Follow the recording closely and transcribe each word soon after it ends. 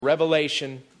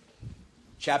Revelation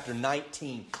chapter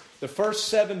 19. The first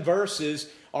 7 verses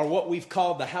are what we've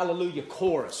called the Hallelujah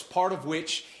Chorus, part of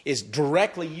which is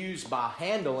directly used by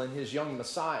Handel in his Young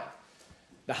Messiah.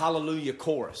 The Hallelujah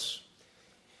Chorus.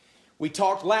 We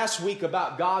talked last week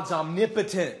about God's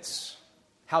omnipotence,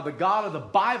 how the God of the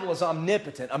Bible is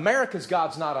omnipotent. America's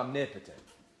God's not omnipotent.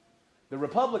 The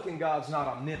Republican God's not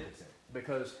omnipotent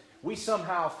because we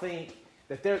somehow think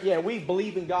that we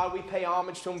believe in God, we pay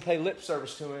homage to Him, pay lip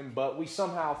service to Him, but we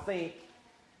somehow think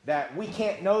that we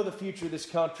can't know the future of this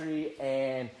country,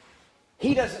 and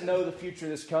He doesn't know the future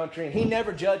of this country, and He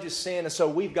never judges sin, and so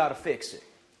we've got to fix it.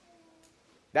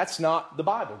 That's not the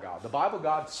Bible God. The Bible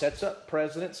God sets up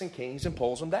presidents and kings and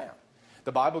pulls them down.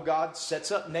 The Bible God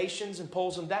sets up nations and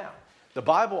pulls them down. The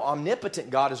Bible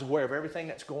omnipotent God is aware of everything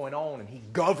that's going on, and He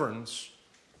governs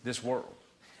this world.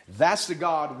 That's the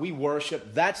God we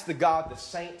worship. That's the God the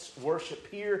saints worship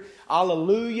here.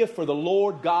 Alleluia, for the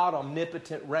Lord God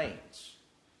omnipotent reigns.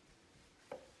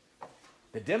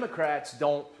 The Democrats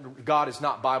God is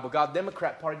not Bible God. The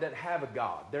Democrat Party doesn't have a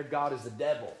God. Their God is the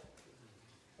devil.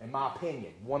 In my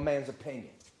opinion, one man's opinion.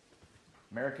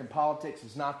 American politics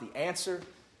is not the answer.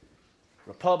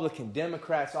 Republican,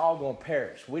 Democrats, all going to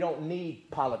perish. We don't need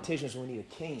politicians. We need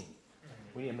a king.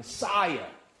 We need a Messiah.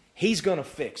 He's going to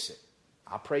fix it.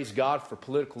 I praise God for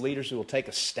political leaders who will take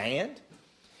a stand.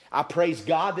 I praise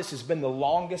God this has been the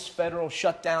longest federal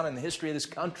shutdown in the history of this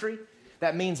country.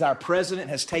 That means our president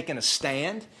has taken a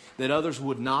stand that others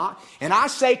would not. And I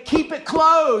say keep it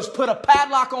closed. Put a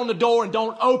padlock on the door and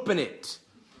don't open it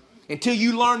until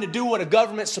you learn to do what a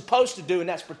government's supposed to do, and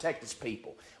that's protect its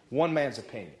people. One man's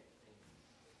opinion.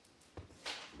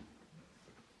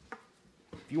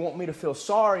 If you want me to feel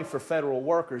sorry for federal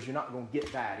workers, you're not going to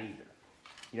get that either.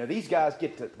 You know, these guys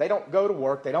they don't go to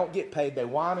work, they don't get paid, they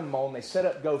whine and moan, they set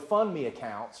up GoFundMe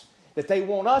accounts that they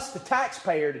want us, the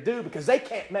taxpayer, to do because they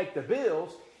can't make the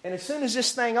bills. And as soon as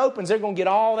this thing opens, they're going to get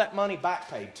all that money back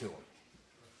paid to them.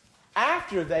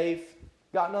 After they've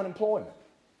gotten unemployment.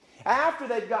 After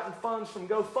they've gotten funds from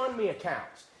GoFundMe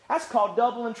accounts. That's called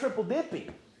double and triple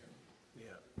dipping.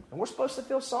 Yeah. And we're supposed to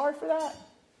feel sorry for that?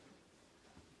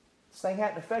 This thing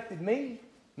hadn't affected me.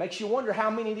 Makes you wonder how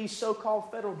many of these so-called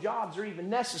federal jobs are even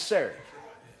necessary.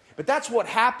 But that's what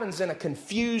happens in a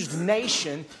confused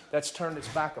nation that's turned its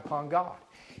back upon God.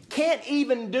 Can't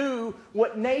even do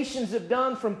what nations have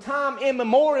done from time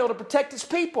immemorial to protect its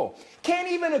people.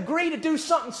 Can't even agree to do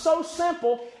something so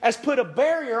simple as put a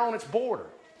barrier on its border.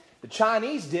 The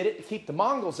Chinese did it to keep the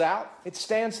Mongols out. It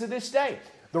stands to this day.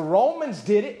 The Romans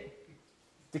did it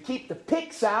to keep the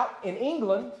Picts out in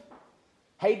England.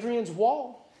 Hadrian's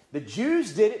Wall. The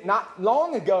Jews did it not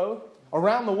long ago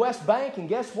around the West Bank, and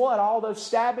guess what? All those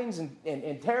stabbings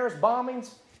and terrorist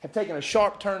bombings have taken a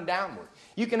sharp turn downward.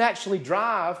 You can actually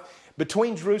drive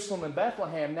between Jerusalem and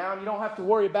Bethlehem now, and you don't have to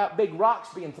worry about big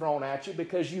rocks being thrown at you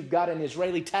because you've got an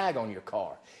Israeli tag on your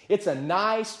car. It's a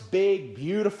nice, big,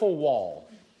 beautiful wall.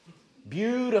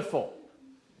 Beautiful.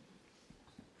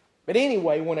 But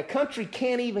anyway, when a country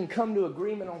can't even come to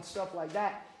agreement on stuff like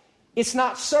that, it's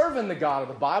not serving the God of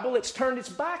the Bible. It's turned its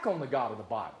back on the God of the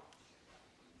Bible.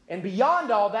 And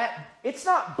beyond all that, it's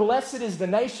not blessed is the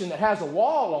nation that has a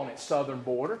wall on its southern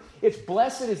border. It's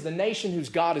blessed is the nation whose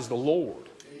God is the Lord.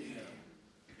 Amen.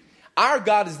 Our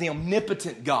God is the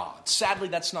omnipotent God. Sadly,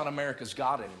 that's not America's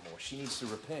God anymore. She needs to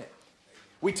repent.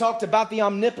 We talked about the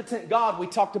omnipotent God. We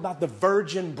talked about the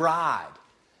virgin bride.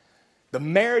 The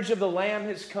marriage of the Lamb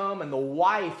has come and the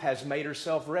wife has made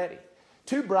herself ready.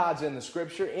 2 brides in the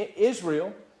Scripture.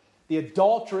 Israel, the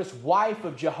adulterous wife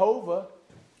of Jehovah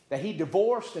that He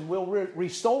divorced and will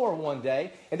restore one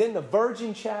day. And then the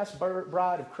virgin chaste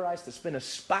bride of Christ that's been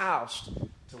espoused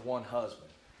to one husband.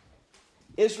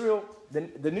 Israel,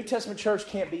 the New Testament church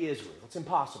can't be Israel. It's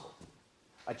impossible.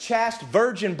 A chaste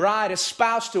virgin bride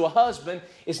espoused to a husband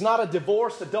is not a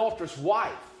divorced adulterous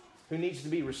wife who needs to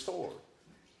be restored.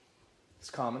 It's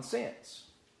common sense.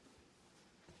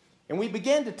 And we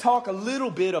began to talk a little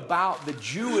bit about the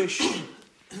Jewish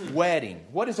wedding.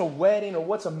 What is a wedding or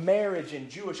what's a marriage in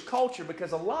Jewish culture?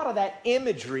 Because a lot of that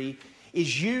imagery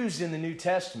is used in the New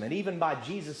Testament, even by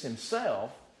Jesus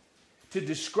Himself, to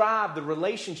describe the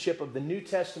relationship of the New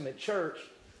Testament church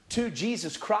to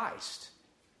Jesus Christ.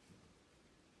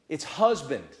 It's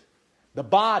husband, the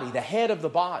body, the head of the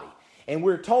body. And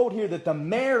we're told here that the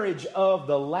marriage of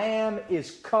the Lamb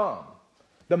is come.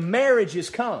 The marriage is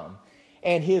come.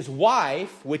 And His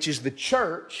wife, which is the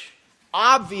church,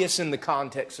 obvious in the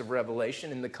context of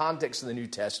Revelation, in the context of the New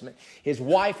Testament, His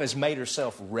wife has made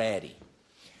herself ready.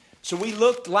 So we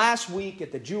looked last week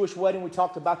at the Jewish wedding. We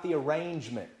talked about the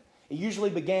arrangement. It usually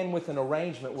began with an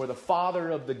arrangement where the father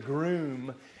of the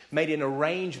groom made an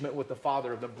arrangement with the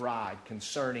father of the bride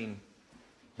concerning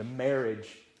the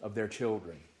marriage of their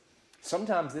children.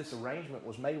 Sometimes this arrangement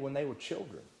was made when they were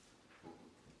children.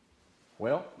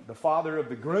 Well, the father of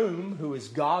the groom, who is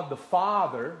God the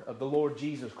Father of the Lord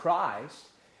Jesus Christ,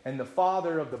 and the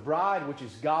father of the bride, which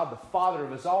is God the Father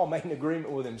of us all, made an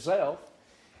agreement with himself.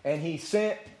 And he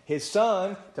sent his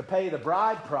son to pay the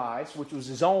bride price, which was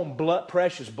his own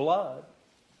precious blood.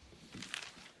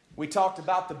 We talked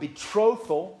about the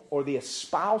betrothal or the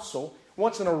espousal.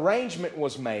 Once an arrangement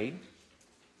was made,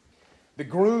 the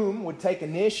groom would take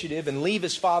initiative and leave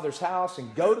his father's house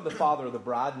and go to the father of the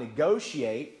bride,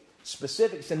 negotiate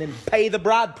specifics, and then pay the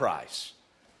bride price.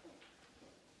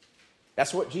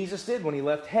 That's what Jesus did when he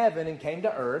left heaven and came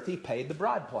to earth. He paid the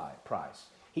bride price.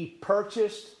 He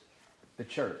purchased the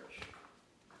church.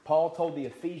 Paul told the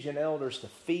Ephesian elders to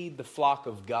feed the flock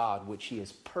of God, which he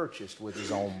has purchased with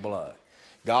his own blood.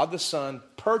 God the Son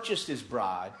purchased his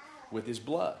bride with his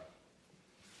blood.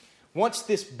 Once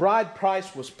this bride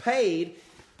price was paid,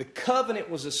 the covenant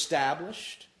was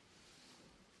established.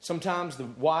 Sometimes the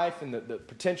wife and the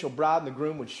potential bride and the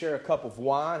groom would share a cup of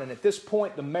wine, and at this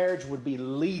point the marriage would be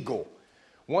legal.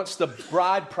 Once the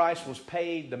bride price was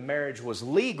paid, the marriage was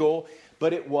legal,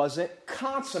 but it wasn't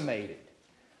consummated.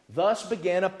 Thus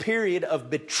began a period of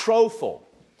betrothal.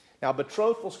 Now,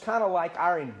 betrothal is kind of like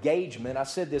our engagement. I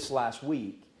said this last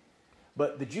week,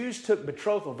 but the Jews took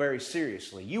betrothal very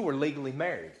seriously. You were legally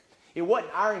married. It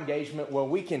wasn't our engagement where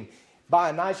we can buy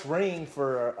a nice ring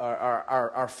for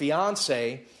our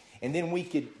fiance, and then we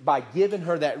could, by giving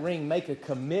her that ring, make a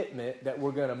commitment that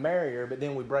we're going to marry her, but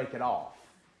then we break it off.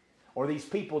 Or these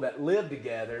people that live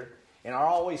together and are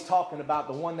always talking about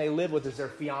the one they live with as their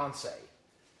fiance.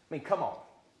 I mean, come on.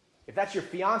 If that's your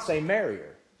fiance, marry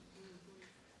her.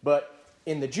 But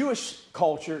in the Jewish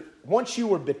culture, once you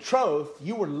were betrothed,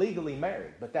 you were legally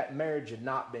married, but that marriage had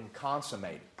not been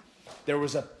consummated. There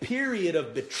was a period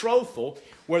of betrothal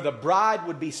where the bride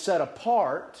would be set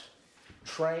apart,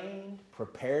 trained,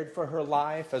 prepared for her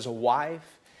life as a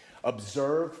wife,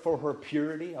 observed for her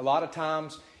purity. A lot of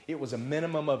times it was a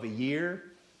minimum of a year,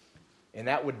 and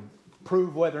that would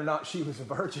prove whether or not she was a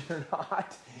virgin or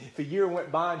not. If a year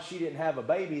went by and she didn't have a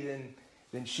baby,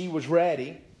 then she was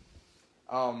ready.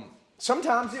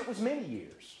 Sometimes it was many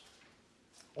years.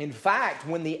 In fact,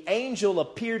 when the angel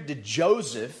appeared to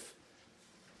Joseph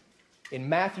in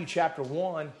Matthew chapter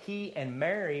 1, he and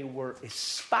Mary were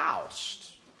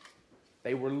espoused.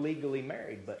 They were legally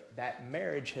married, but that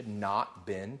marriage had not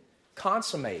been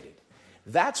consummated.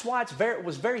 That's why it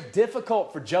was very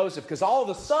difficult for Joseph, because all of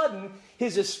a sudden,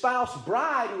 his espoused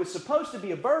bride, who was supposed to be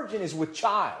a virgin, is with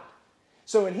child.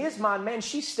 So in his mind, man,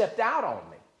 she stepped out on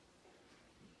me.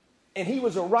 And he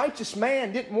was a righteous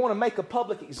man, didn't want to make a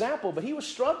public example, but he was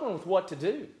struggling with what to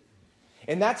do.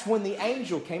 And that's when the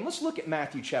angel came. Let's look at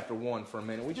Matthew chapter 1 for a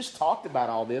minute. We just talked about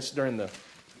all this during the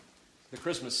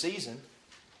Christmas season.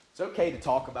 It's okay to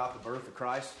talk about the birth of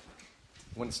Christ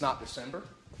when it's not December.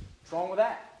 What's wrong with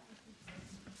that?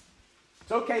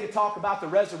 It's okay to talk about the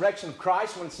resurrection of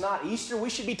Christ when it's not Easter. We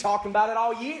should be talking about it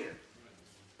all year.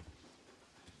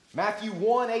 Matthew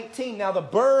 1:18. Now the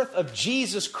birth of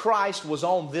Jesus Christ was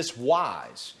on this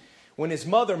wise, when his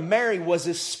mother Mary was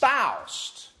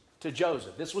espoused to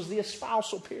Joseph. This was the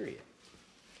espousal period.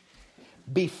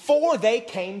 Before they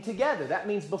came together. That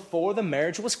means before the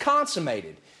marriage was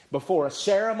consummated. Before a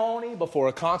ceremony, before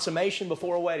a consummation,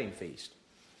 before a wedding feast.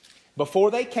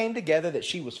 Before they came together, that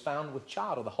she was found with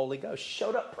child of the Holy Ghost. She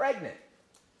showed up pregnant.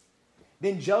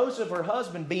 Then Joseph, her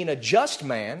husband, being a just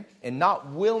man and not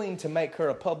willing to make her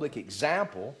a public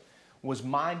example, was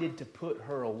minded to put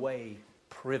her away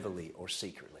privily or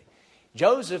secretly.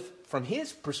 Joseph, from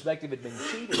his perspective, had been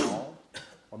cheated on,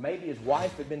 or maybe his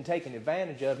wife had been taken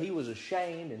advantage of. He was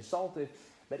ashamed, insulted,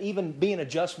 but even being a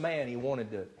just man, he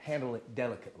wanted to handle it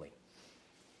delicately.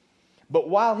 But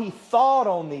while he thought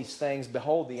on these things,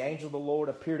 behold, the angel of the Lord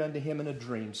appeared unto him in a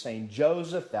dream, saying,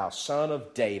 Joseph, thou son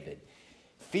of David,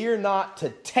 fear not to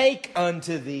take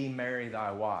unto thee Mary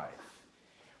thy wife,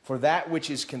 for that which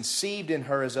is conceived in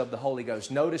her is of the Holy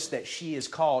Ghost. Notice that she is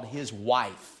called his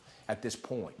wife at this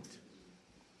point,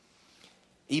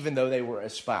 even though they were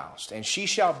espoused. And she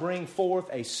shall bring forth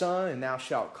a son, and thou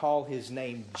shalt call his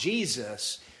name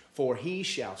Jesus, for he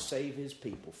shall save his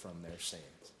people from their sins.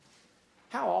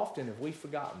 How often have we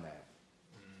forgotten that?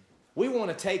 We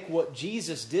want to take what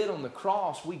Jesus did on the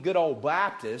cross, we good old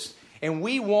Baptists, and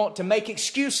we want to make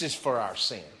excuses for our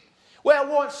sin.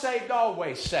 Well, once saved,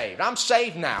 always saved. I'm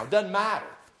saved now. Doesn't matter.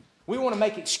 We want to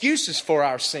make excuses for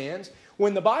our sins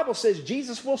when the Bible says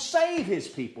Jesus will save his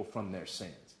people from their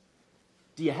sins.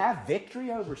 Do you have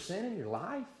victory over sin in your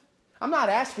life? I'm not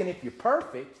asking if you're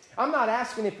perfect. I'm not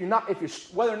asking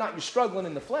whether or not you're struggling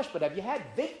in the flesh, but have you had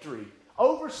victory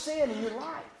over sin in your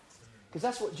life? Because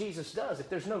that's what Jesus does. If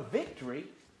there's no victory,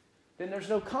 then there's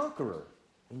no conqueror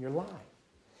in your life.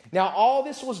 Now, all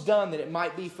this was done that it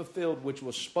might be fulfilled, which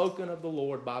was spoken of the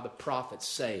Lord by the prophets,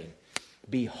 saying,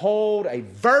 Behold, a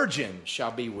virgin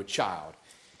shall be with child,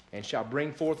 and shall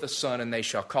bring forth a son, and they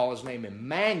shall call his name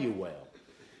Emmanuel,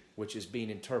 which is being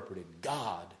interpreted,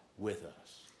 God with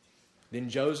us. Then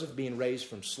Joseph, being raised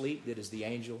from sleep, did as the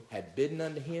angel had bidden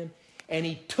unto him, and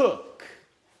he took.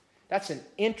 That's an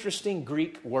interesting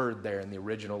Greek word there in the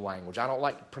original language. I don't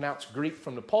like to pronounce Greek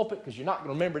from the pulpit because you're not going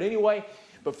to remember it anyway.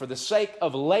 But for the sake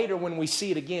of later when we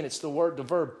see it again, it's the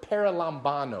verb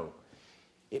paralambano.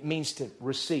 It means to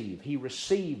receive. He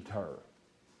received her.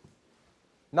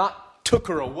 Not took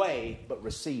her away, but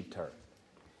received her.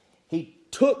 He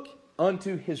took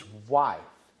unto his wife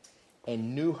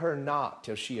and knew her not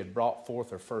till she had brought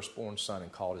forth her firstborn son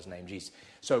and called his name Jesus.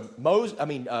 So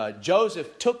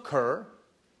Joseph took her,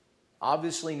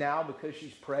 obviously now because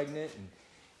she's pregnant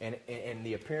and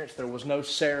the appearance, there was no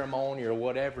ceremony or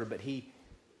whatever, but he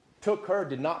took her,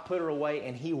 did not put her away,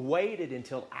 and he waited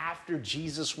until after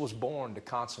Jesus was born to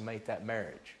consummate that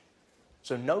marriage.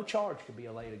 So no charge could be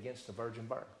laid against the virgin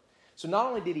birth. So not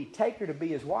only did he take her to be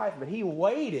his wife, but he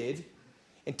waited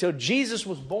until Jesus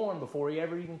was born before he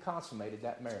ever even consummated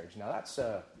that marriage. Now that's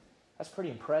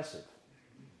pretty impressive.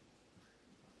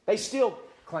 They still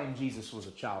claim Jesus was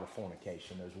a child of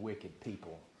fornication, those wicked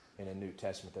people in the New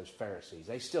Testament, those Pharisees.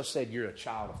 They still said you're a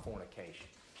child of fornication.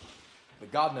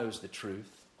 But God knows the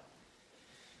truth.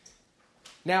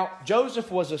 Now, Joseph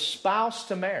was espoused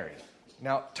to Mary.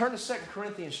 Now, turn to 2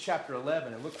 Corinthians chapter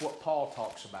 11 and look what Paul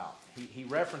talks about. He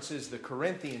references the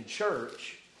Corinthian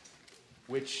church,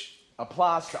 which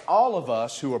applies to all of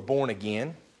us who are born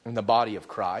again in the body of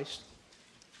Christ.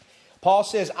 Paul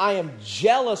says, I am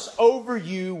jealous over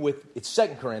you with, it's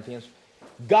 2 Corinthians,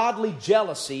 godly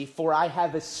jealousy, for I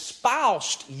have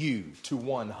espoused you to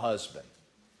one husband,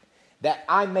 that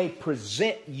I may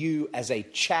present you as a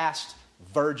chaste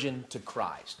virgin to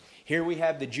Christ. Here we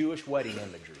have the Jewish wedding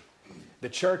imagery. The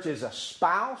church is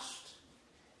espoused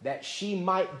that she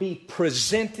might be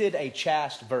presented a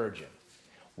chaste virgin.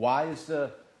 Why is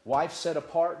the wife set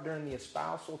apart during the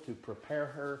espousal? To prepare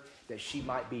her that she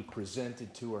might be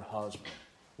presented to her husband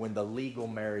when the legal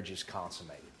marriage is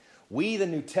consummated. We, the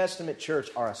New Testament church,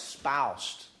 are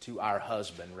espoused to our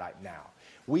husband right now.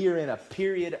 We are in a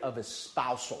period of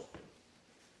espousal.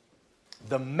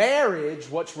 The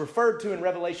marriage, what's referred to in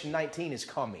Revelation 19, is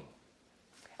coming.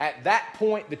 At that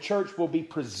point, the church will be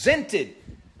presented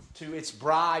to its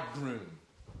bridegroom,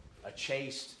 a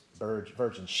chaste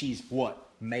virgin. She's what?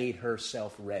 Made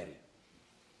herself ready.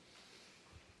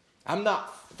 I'm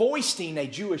not foisting a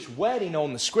Jewish wedding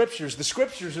on the Scriptures. The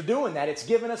Scriptures are doing that. It's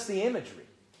giving us the imagery.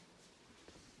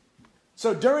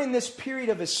 So during this period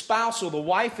of espousal, the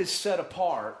wife is set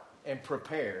apart and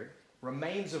prepared,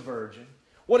 remains a virgin.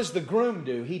 What does the groom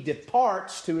do? He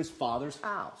departs to his father's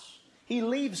house. He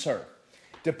leaves her.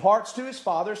 Departs to his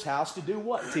father's house to do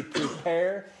what? To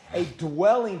prepare a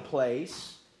dwelling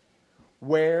place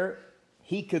where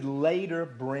he could later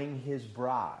bring his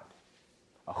bride.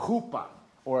 A chuppah,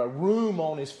 or a room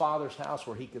on his father's house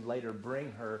where he could later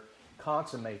bring her,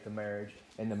 consummate the marriage,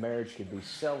 and the marriage could be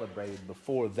celebrated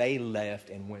before they left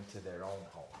and went to their own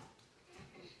home.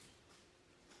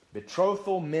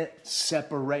 Betrothal meant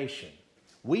separation.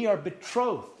 We are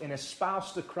betrothed and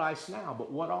espoused to Christ now,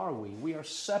 but what are we? We are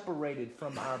separated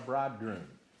from our bridegroom.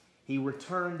 He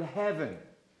returned to heaven.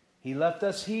 He left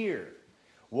us here.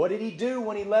 What did he do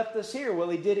when he left us here? Well,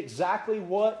 he did exactly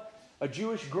what a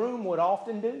Jewish groom would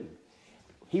often do.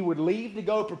 He would leave to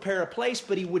go prepare a place,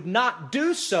 but he would not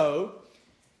do so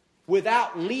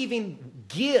without leaving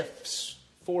gifts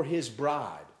for his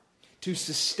bride to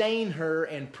sustain her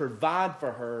and provide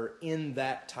for her in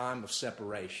that time of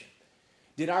separation.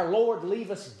 Did our Lord leave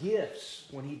us gifts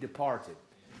when he departed?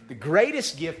 The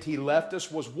greatest gift he left us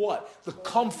was what? The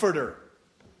Comforter,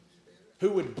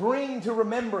 who would bring to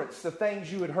remembrance the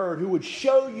things you had heard, who would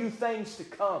show you things to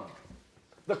come.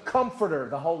 The Comforter,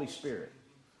 the Holy Spirit.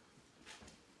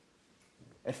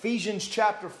 Ephesians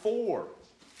chapter 4.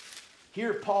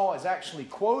 Here Paul is actually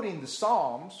quoting the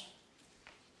Psalms.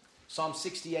 Psalm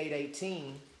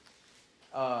 68:18.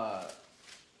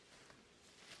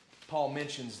 Paul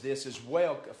mentions this as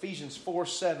well. Ephesians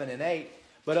 4:7-8.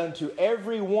 But unto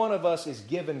every one of us is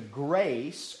given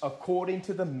grace according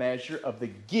to the measure of the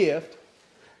gift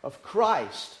of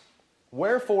Christ.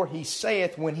 Wherefore he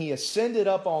saith, when he ascended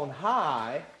up on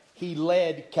high, He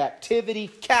led captivity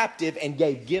captive and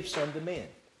gave gifts unto men.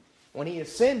 When he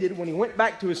ascended, when he went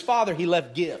back to his Father, he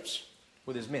left gifts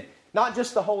with his men. Not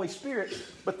just the Holy Spirit,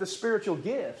 but the spiritual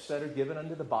gifts that are given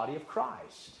unto the body of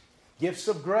Christ. Gifts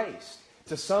of grace.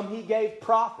 To some he gave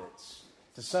prophets.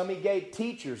 To some he gave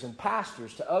teachers and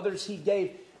pastors. To others he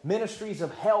gave ministries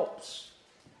of helps,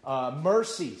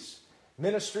 mercies,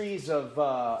 ministries of,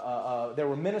 there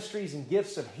were ministries and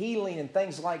gifts of healing and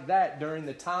things like that during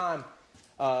the time,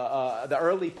 the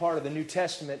early part of the New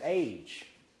Testament age.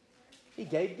 He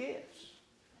gave gifts.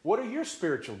 What are your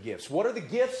spiritual gifts? What are the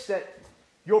gifts that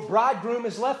your bridegroom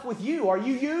has left with you? Are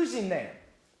you using them?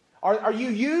 Are you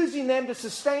using them to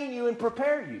sustain you and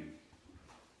prepare you?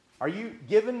 Are you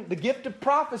given the gift of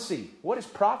prophecy? What is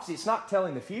prophecy? It's not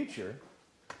telling the future.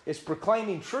 It's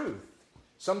proclaiming truth.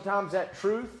 Sometimes that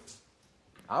truth,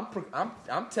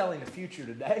 I'm telling the future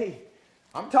today.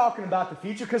 I'm talking about the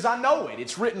future because I know it.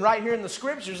 It's written right here in the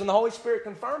Scriptures and the Holy Spirit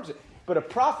confirms it. But a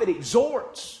prophet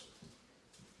exhorts,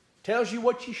 tells you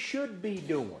what you should be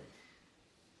doing.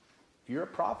 If you're a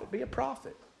prophet, be a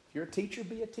prophet. If you're a teacher,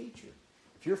 be a teacher.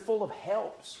 If you're full of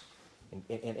helps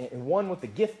and one with the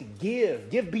gift to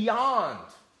give beyond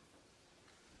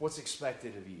what's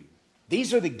expected of you.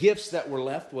 These are the gifts that were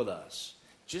left with us,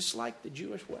 just like the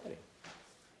Jewish wedding.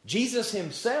 Jesus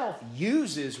himself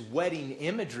uses wedding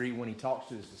imagery when he talks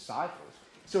to his disciples.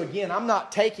 So again, I'm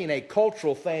not taking a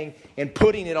cultural thing and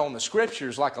putting it on the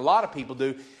Scriptures like a lot of people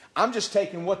do. I'm just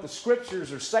taking what the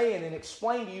Scriptures are saying and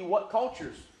explaining to you what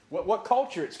culture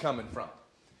it's coming from.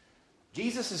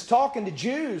 Jesus is talking to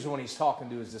Jews when he's talking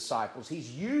to his disciples.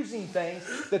 He's using things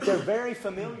that they're very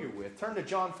familiar with. Turn to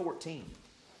John 14.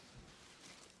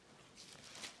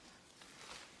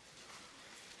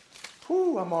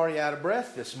 Whew, I'm already out of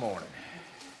breath this morning.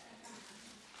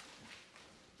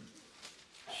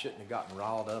 Shouldn't have gotten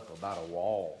riled up about a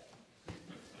wall.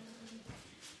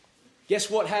 Guess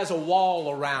what has a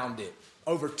wall around it?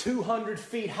 Over 200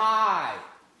 feet high.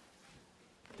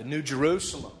 The New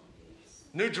Jerusalem.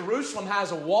 New Jerusalem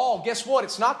has a wall. Guess what?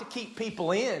 It's not to keep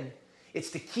people in.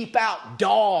 It's to keep out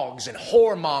dogs and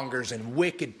whoremongers and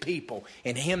wicked people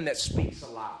and him that speaks a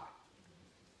lie.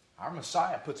 Our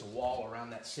Messiah puts a wall around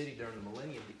that city during the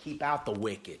millennium to keep out the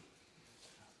wicked.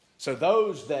 So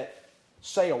those that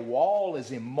say a wall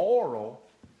is immoral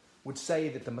would say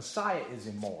that the Messiah is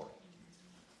immoral.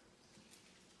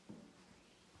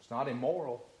 It's not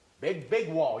immoral. Big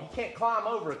wall. You can't climb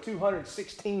over a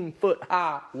 216-foot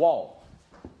high wall.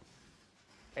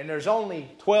 And there's only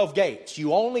 12 gates.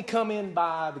 You only come in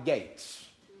by the gates.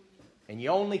 And you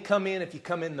only come in if you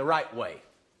come in the right way.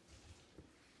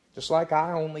 Just like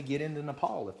I only get into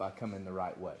Nepal if I come in the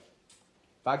right way.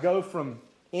 If I go from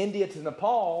India to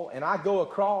Nepal and I go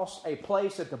across a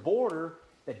place at the border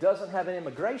that doesn't have an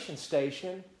immigration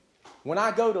station, when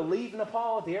I go to leave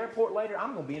Nepal at the airport later,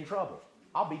 I'm going to be in trouble.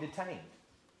 I'll be detained.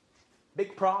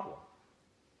 Big problem.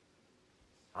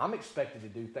 I'm expected to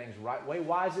do things the right way.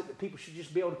 Why is it that people should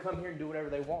just be able to come here and do whatever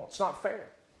they want? It's not fair.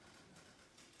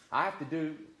 I have to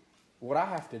do what I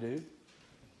have to do.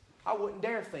 I wouldn't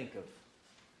dare think of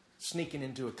sneaking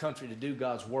into a country to do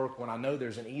God's work when I know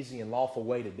there's an easy and lawful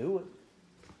way to do it.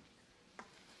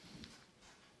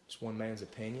 It's one man's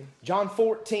opinion. John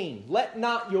 14, let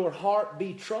not your heart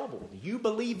be troubled. You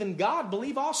believe in God,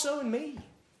 believe also in me.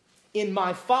 In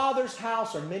my Father's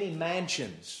house are many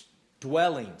mansions,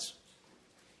 dwellings.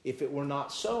 If it were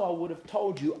not so, I would have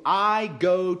told you, I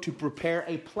go to prepare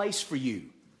a place for you.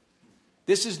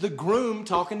 This is the groom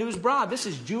talking to his bride. This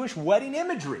is Jewish wedding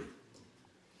imagery.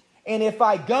 And if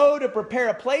I go to prepare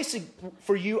a place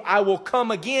for you, I will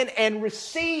come again and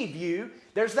receive you.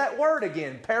 There's that word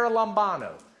again,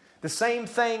 paralambano. The same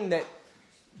thing that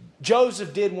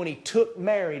Joseph did when he took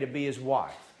Mary to be his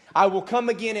wife. I will come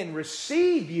again and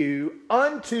receive you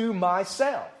unto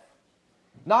myself.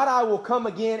 Not I will come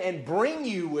again and bring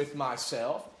you with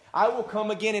myself. I will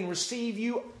come again and receive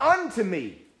you unto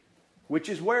me. Which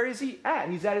is, where is he at?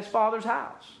 He's at his Father's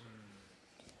house.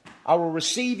 I will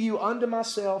receive you unto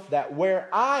myself, that where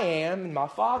I am in my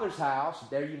Father's house,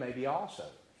 there you may be also.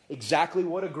 Exactly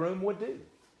what a groom would do.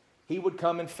 He would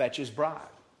come and fetch his bride.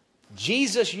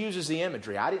 Jesus uses the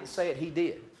imagery. I didn't say it, he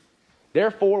did.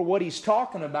 Therefore, what he's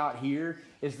talking about here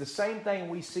is the same thing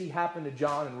we see happen to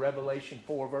John in Revelation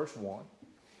 4, verse 1.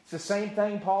 It's the same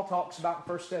thing Paul talks about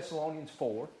in 1 Thessalonians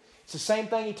 4. It's the same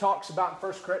thing he talks about in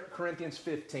 1 Corinthians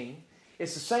 15.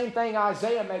 It's the same thing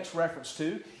Isaiah makes reference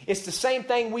to. It's the same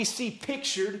thing we see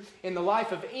pictured in the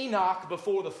life of Enoch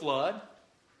before the flood.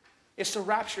 It's the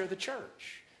rapture of the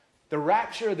church. The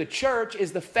rapture of the church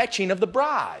is the fetching of the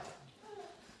bride.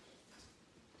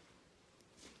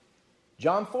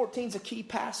 John 14 is a key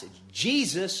passage.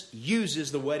 Jesus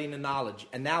uses the wedding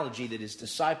analogy that his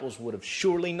disciples would have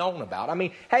surely known about. I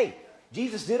mean, hey,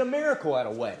 Jesus did a miracle at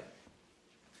a wedding.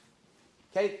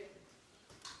 Okay?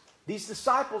 These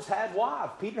disciples had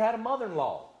wives. Peter had a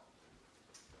mother-in-law.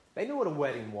 They knew what a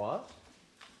wedding was.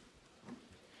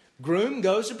 Groom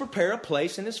goes to prepare a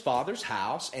place in his father's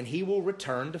house, and he will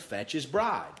return to fetch his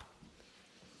bride.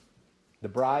 The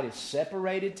bride is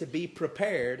separated to be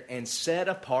prepared and set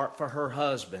apart for her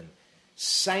husband,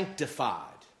 sanctified.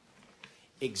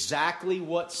 Exactly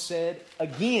what's said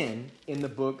again in the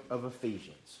book of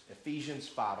Ephesians. Ephesians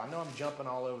 5. I know I'm jumping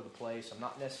all over the place. I'm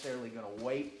not necessarily going to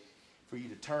wait for you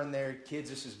to turn there.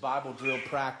 Kids, this is Bible drill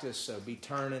practice, so be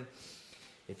turning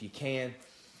if you can.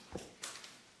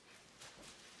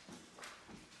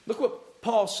 Look what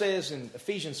Paul says in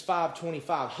Ephesians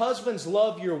 5:25. Husbands,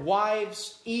 love your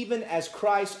wives, even as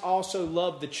Christ also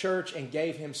loved the church and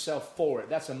gave himself for it.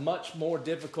 That's a much more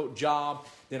difficult job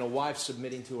than a wife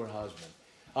submitting to her husband.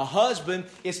 A husband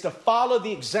is to follow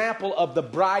the example of the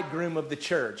bridegroom of the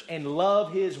church and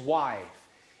love his wife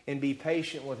and be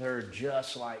patient with her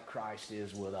just like Christ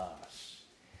is with us.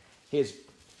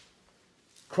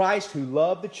 Christ who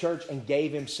loved the church and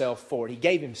gave himself for it. He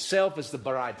gave himself as the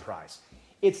bride price.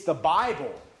 It's the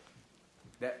Bible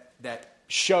that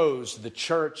shows the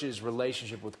church's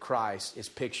relationship with Christ is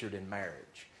pictured in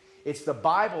marriage. It's the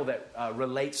Bible that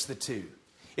relates the two.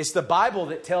 It's the Bible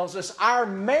that tells us our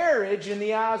marriage in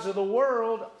the eyes of the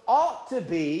world ought to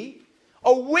be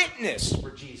a witness for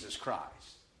Jesus Christ.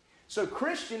 So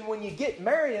Christian, when you get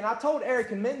married, and I told Eric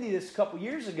and Mindy this a couple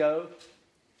years ago,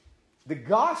 the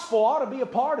gospel ought to be a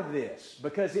part of this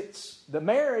because the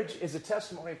marriage is a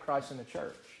testimony of Christ in the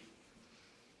church.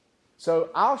 So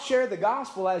I'll share the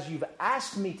gospel as you've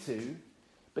asked me to,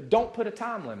 but don't put a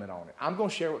time limit on it. I'm going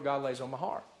to share what God lays on my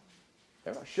heart.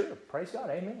 They're like, sure, praise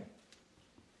God, amen.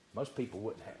 Most people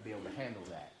wouldn't be able to handle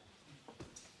that.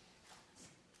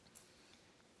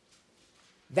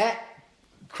 That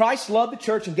Christ loved the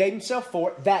church and gave himself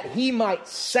for it, that he might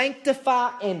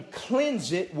sanctify and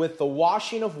cleanse it with the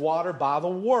washing of water by the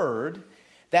word,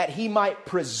 that he might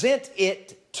present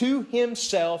it to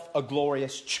himself a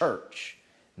glorious church,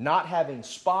 not having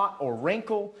spot or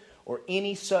wrinkle or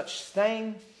any such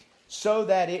thing, so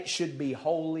that it should be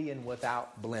holy and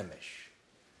without blemish.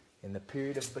 In the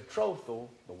period of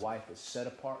betrothal, the wife is set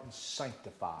apart and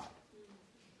sanctified.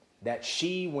 That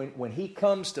she, when he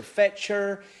comes to fetch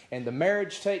her and the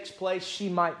marriage takes place, she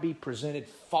might be presented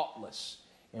faultless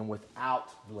and without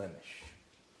blemish.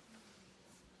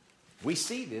 We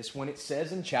see this when it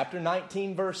says in chapter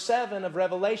 19, verse 7 of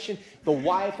Revelation, the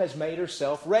wife has made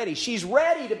herself ready. She's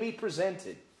ready to be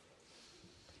presented.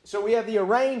 So we have the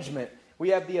arrangement. We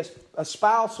have the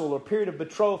espousal or period of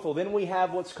betrothal. Then we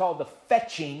have what's called the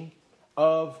fetching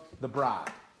of the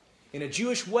bride. In a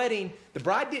Jewish wedding, the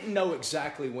bride didn't know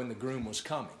exactly when the groom was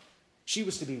coming. She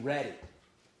was to be ready.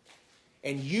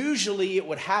 And usually it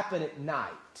would happen at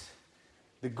night.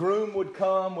 The groom would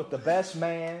come with the best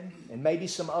man and maybe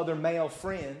some other male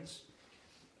friends,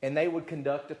 and they would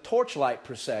conduct a torchlight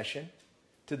procession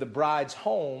to the bride's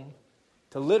home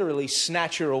to literally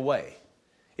snatch her away.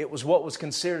 It was what was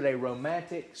considered a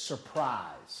romantic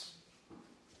surprise.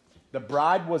 The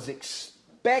bride was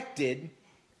expected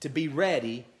to be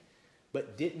ready,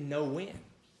 but didn't know when.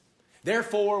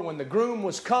 Therefore, when the groom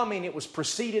was coming, it was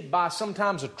preceded by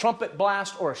sometimes a trumpet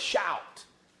blast or a shout.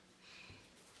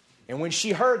 And when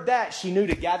she heard that, she knew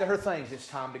to gather her things, it's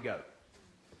time to go.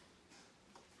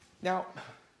 Now,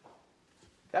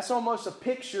 that's almost a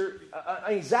picture,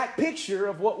 an exact picture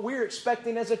of what we're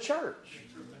expecting as a church.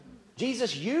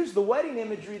 Jesus used the wedding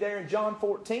imagery there in John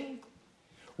 14.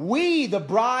 We, the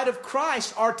bride of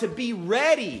Christ, are to be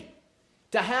ready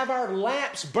to have our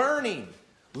lamps burning,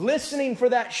 listening for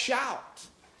that shout.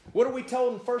 What are we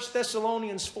told in 1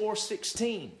 Thessalonians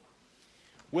 4:16?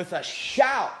 With a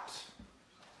shout,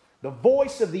 the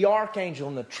voice of the archangel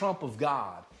and the trump of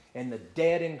God, and the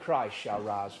dead in Christ shall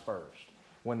rise first.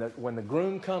 When the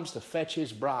groom comes to fetch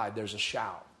his bride, there's a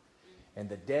shout. And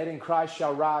the dead in Christ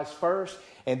shall rise first,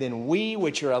 and then we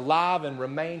which are alive and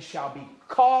remain shall be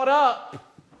caught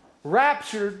up,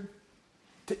 raptured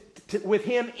with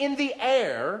him in the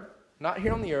air, not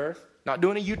here on the earth, not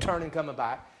doing a U-turn and coming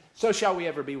back. So shall we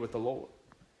ever be with the Lord.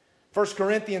 1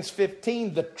 Corinthians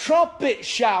 15, the trumpet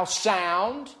shall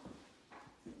sound,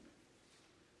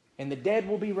 and the dead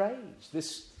will be raised.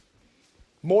 This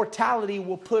mortality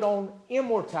will put on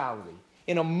immortality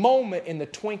in a moment, in the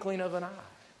twinkling of an eye.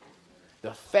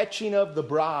 The fetching of the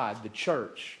bride, the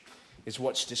church, is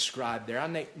what's described there. I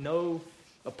make no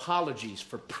apologies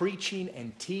for preaching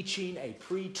and teaching a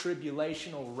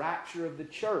pre-tribulational rapture of the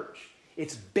church.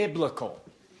 It's biblical.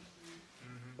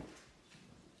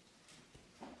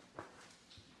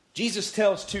 Jesus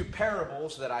tells two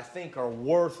parables that I think are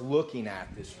worth looking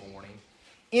at this morning.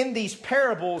 In these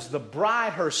parables, the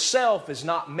bride herself is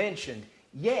not mentioned.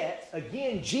 Yet,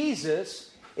 again,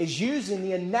 Jesus is using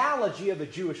the analogy of a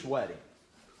Jewish wedding.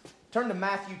 Turn to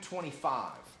Matthew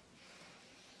 25.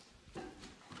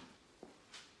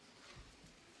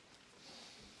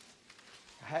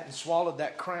 I hadn't swallowed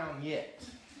that crown yet.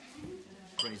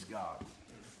 Praise God.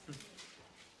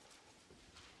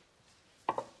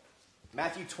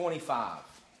 Matthew 25.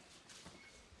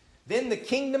 Then the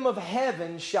kingdom of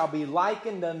heaven shall be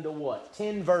likened unto what?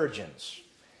 10 virgins.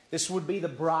 This would be the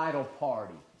bridal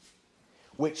party,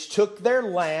 which took their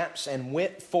lamps and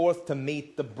went forth to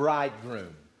meet the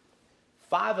bridegroom.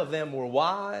 5 of them were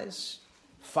wise,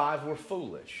 5 were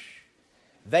foolish.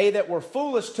 They that were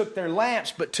foolish took their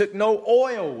lamps, but took no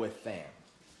oil with them.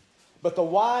 But the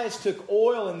wise took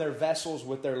oil in their vessels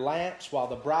with their lamps, while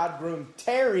the bridegroom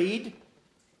tarried.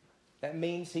 That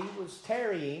means he was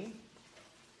tarrying.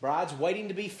 Bride's waiting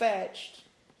to be fetched.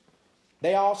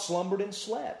 They all slumbered and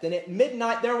slept. And at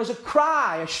midnight there was a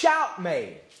cry, a shout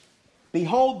made.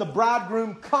 Behold, the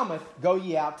bridegroom cometh, go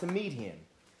ye out to meet him.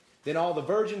 Then all the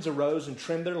virgins arose and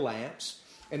trimmed their lamps.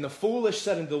 And the foolish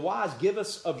said unto the wise, Give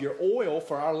us of your oil,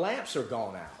 for our lamps are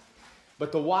gone out.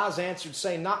 But the wise answered,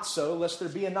 saying, Not so, lest there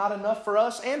be not enough for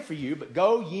us and for you, but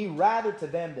go ye rather to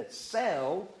them that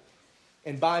sell,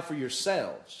 and buy for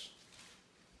yourselves.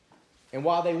 And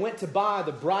while they went to buy,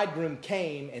 the bridegroom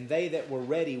came, and they that were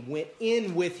ready went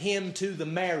in with him to the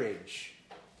marriage.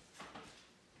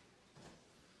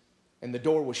 And the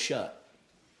door was shut.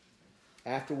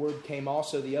 Afterward came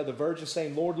also the other virgins,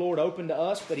 saying, Lord, Lord, open to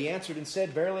us. But he answered and said,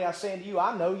 Verily I say unto you,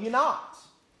 I know you not.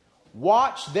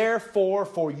 Watch therefore,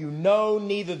 for you know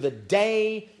neither the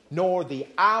day nor the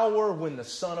hour when the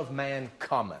Son of Man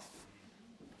cometh.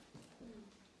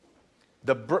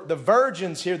 The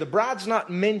virgins here, the bride's not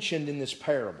mentioned in this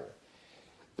parable.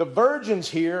 The virgins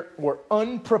here were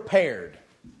unprepared.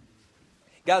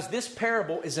 Guys, this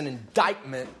parable is an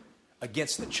indictment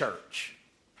against the church.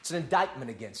 It's an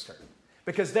indictment against her.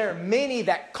 Because there are many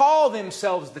that call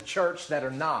themselves the church that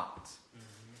are not.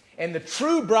 And the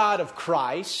true bride of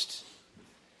Christ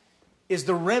is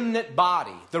the remnant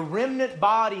body. The remnant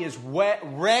body is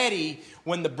ready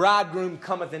when the bridegroom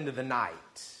cometh into the night.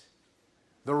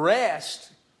 The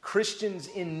rest, Christians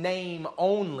in name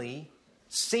only,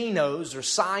 CINOs or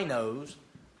sinos,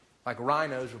 like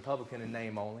rhinos, Republican in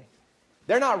name only,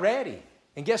 they're not ready.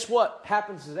 And guess what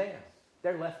happens to them?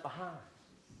 They're left behind.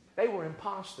 They were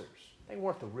imposters. They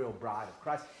weren't the real bride of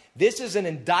Christ. This is an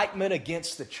indictment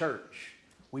against the church.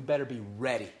 We better be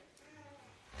ready.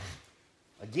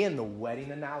 Again, the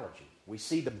wedding analogy. We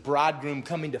see the bridegroom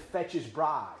coming to fetch his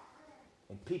bride.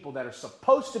 And people that are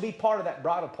supposed to be part of that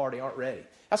bridal party aren't ready.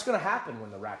 That's going to happen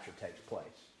when the rapture takes place.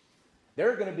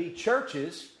 There are going to be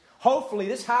churches. Hopefully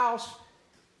this house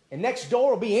and next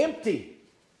door will be empty.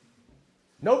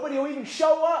 Nobody will even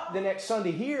show up the next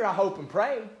Sunday here, I hope and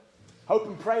pray. Hope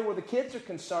and pray where the kids are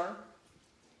concerned.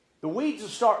 The weeds will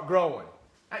start growing.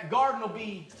 That garden will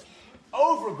be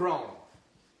overgrown.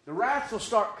 The rats will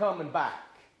start coming back.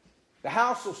 The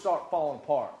house will start falling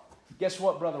apart. Guess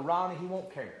what, Brother Ronnie? He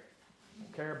won't care. He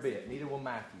won't care a bit. Neither will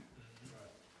Matthew.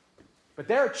 But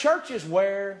there are churches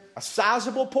where a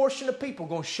sizable portion of people are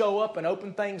going to show up and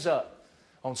open things up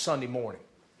on Sunday morning.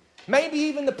 Maybe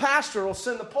even the pastor will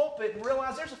send the pulpit and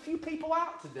realize there's a few people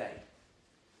out today.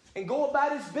 And go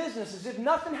about his business as if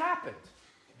nothing happened.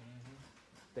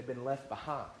 They've been left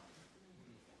behind.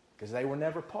 Because they were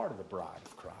never part of the bride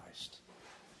of Christ.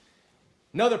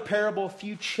 Another parable a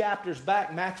few chapters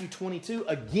back, Matthew 22.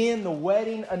 Again, the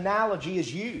wedding analogy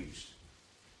is used.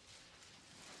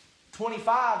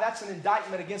 25, that's an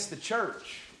indictment against the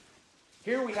church.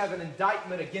 Here we have an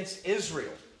indictment against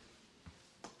Israel.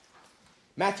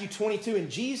 Matthew 22, and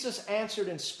Jesus answered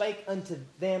and spake unto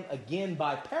them again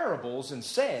by parables and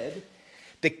said,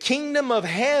 The kingdom of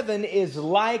heaven is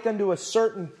like unto a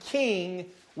certain king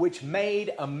which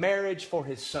made a marriage for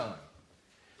his son.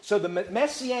 So the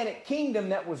messianic kingdom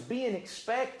that was being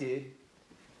expected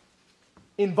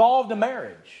involved a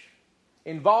marriage.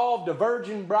 Involved a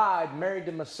virgin bride married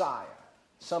to Messiah.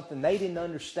 Something they didn't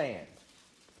understand.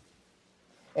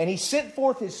 And he sent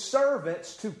forth his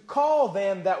servants to call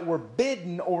them that were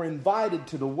bidden or invited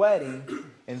to the wedding,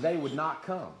 and they would not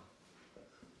come.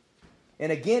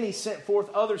 And again he sent forth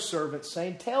other servants,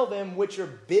 saying, Tell them which are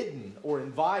bidden or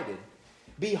invited,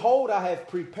 Behold, I have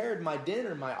prepared my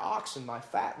dinner, my oxen, my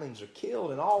fatlings are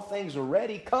killed, and all things are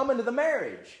ready. Come into the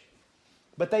marriage.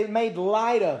 But they made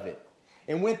light of it,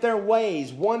 and went their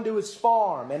ways, one to his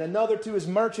farm and another to his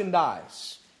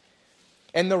merchandise.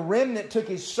 And the remnant took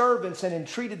his servants and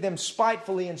entreated them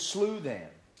spitefully and slew them.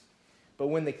 But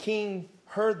when the king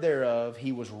heard thereof,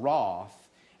 he was wroth,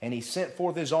 and he sent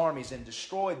forth his armies and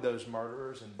destroyed those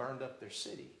murderers and burned up their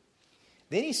city.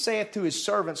 Then he saith to his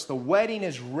servants, the wedding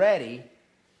is ready,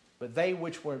 but they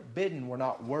which were bidden were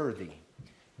not worthy.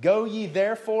 Go ye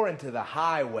therefore into the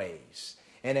highways,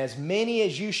 and as many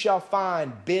as you shall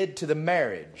find bid to the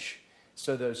marriage.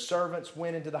 So those servants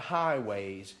went into the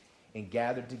highways and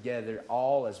gathered together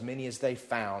all as many as they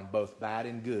found, both bad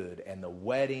and good, and the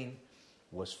wedding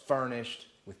was furnished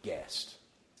with guests.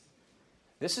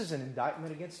 This is an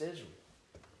indictment against Israel.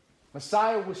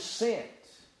 Messiah was sent.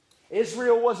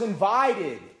 Israel was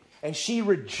invited, and she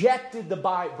rejected the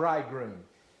bridegroom.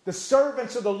 The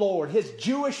servants of the Lord, His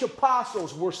Jewish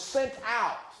apostles, were sent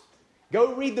out.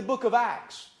 Go read the book of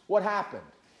Acts. What happened?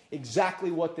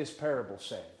 Exactly what this parable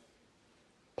said.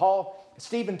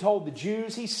 Stephen told the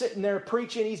Jews, he's sitting there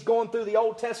preaching, he's going through the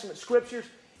Old Testament scriptures,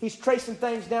 he's tracing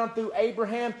things down through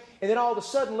Abraham, and then all of a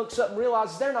sudden looks up and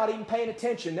realizes they're not even paying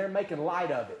attention, they're making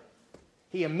light of it.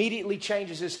 He immediately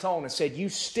changes his tone and said, you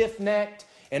stiff-necked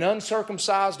and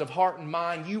uncircumcised of heart and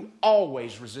mind, you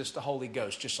always resist the Holy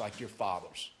Ghost just like your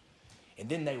fathers. And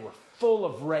then they were full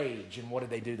of rage, and what did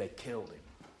they do? They killed him.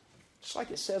 Just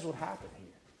like it says what happened here.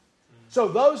 So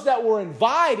those that were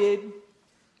invited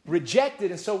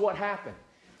rejected, and so what happened?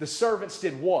 The servants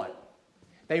did what?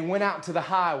 They went out to the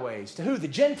highways. To who? The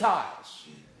Gentiles.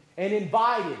 And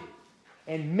invited.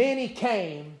 And many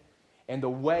came, and the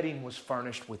wedding was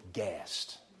furnished with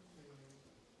guests.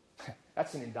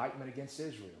 That's an indictment against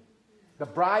Israel. The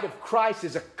bride of Christ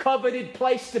is a coveted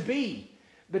place to be.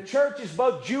 The church is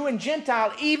both Jew and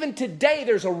Gentile. Even today,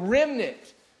 there's a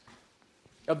remnant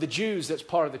of the Jews that's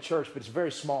part of the church, but it's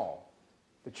very small.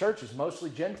 The church is mostly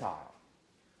Gentile,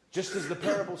 just as the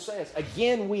parable says.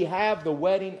 Again, we have the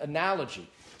wedding analogy.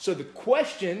 So the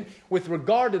question with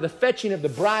regard to the fetching of the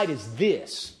bride is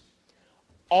this: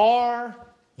 are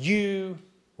you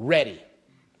ready?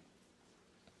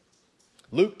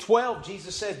 Luke 12,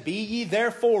 Jesus said, be ye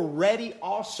therefore ready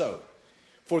also,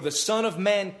 for the Son of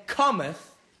Man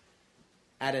cometh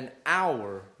at an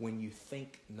hour when you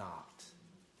think not.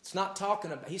 It's not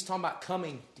talking about, he's talking about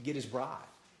coming to get his bride.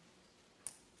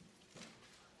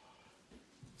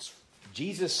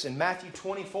 Jesus in Matthew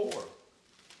 24.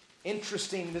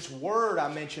 Interesting, this word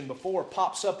I mentioned before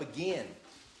pops up again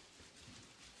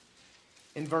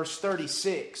in verse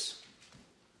 36.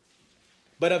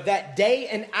 But of that day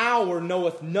and hour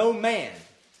knoweth no man.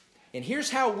 And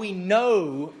here's how we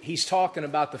know he's talking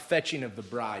about the fetching of the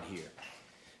bride here.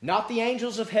 Not the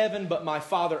angels of heaven, but my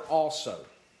Father also.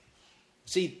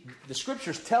 See, the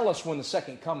scriptures tell us when the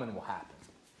second coming will happen.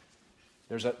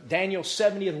 There's a Daniel's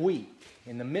 70th week.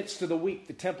 In the midst of the week,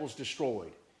 the temple's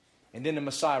destroyed. And then the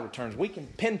Messiah returns. We can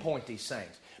pinpoint these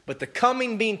things. But the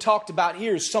coming being talked about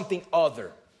here is something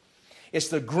other. It's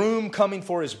the groom coming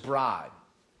for his bride.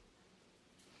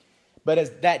 But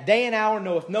as that day and hour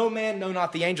knoweth no man, no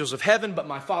not the angels of heaven, but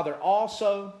my Father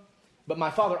also, but my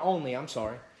Father only,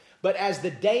 But as the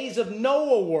days of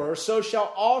Noah were, so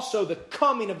shall also the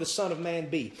coming of the Son of Man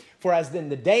be. For as in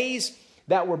the days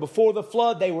that were before the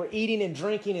flood, they were eating and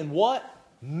drinking and what?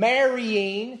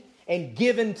 Marrying and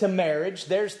given to marriage.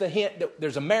 There's the hint that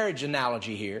there's a marriage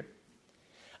analogy here.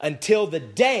 Until the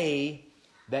day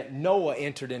that Noah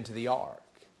entered into the ark.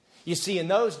 You see, in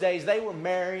those days, they were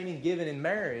marrying and given in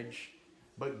marriage,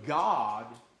 but God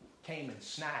came and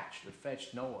snatched or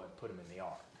fetched Noah and put him in the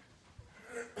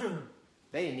ark.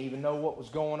 They didn't even know what was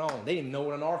going on. They didn't even know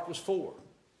what an ark was for.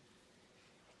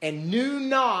 And knew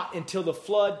not until the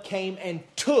flood came and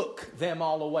took them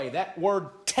all away. That word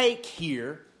take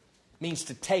here means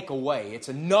to take away. It's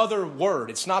another word.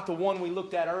 It's not the one we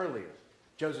looked at earlier.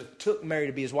 Joseph took Mary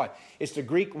to be his wife. It's the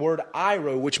Greek word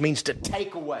airo, which means to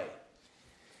take away.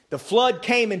 The flood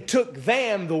came and took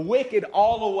them, the wicked,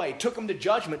 all away. Took them to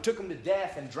judgment, took them to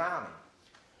death and drowning.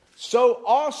 So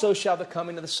also shall the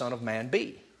coming of the Son of Man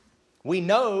be. We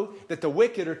know that the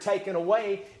wicked are taken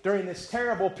away during this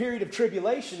terrible period of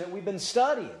tribulation that we've been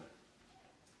studying.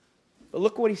 But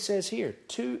look what he says here.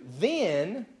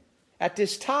 Then, at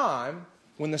this time,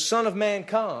 when the Son of Man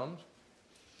comes,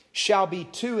 shall be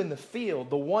two in the field,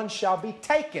 the one shall be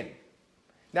taken.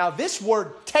 Now, this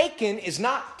word taken is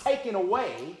not taken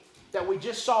away that we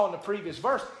just saw in the previous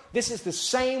verse. This is the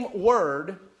same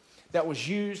word that was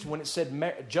used when it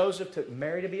said Joseph took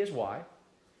Mary to be his wife.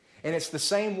 And it's the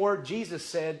same word Jesus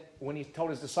said when he told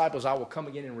his disciples, I will come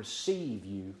again and receive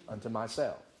you unto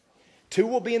myself. Two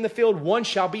will be in the field, one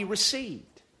shall be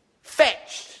received,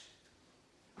 fetched.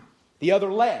 The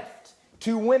other left.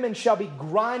 2 women shall be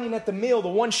grinding at the mill. The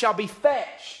one shall be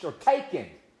fetched or taken,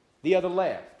 the other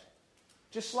left.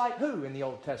 Just like who in the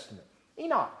Old Testament?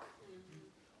 Enoch.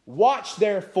 Watch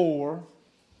therefore,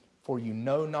 for you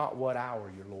know not what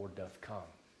hour your Lord doth come.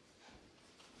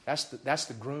 That's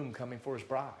the groom coming for his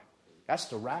bride. That's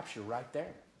the rapture right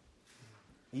there.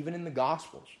 Even in the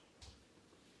Gospels.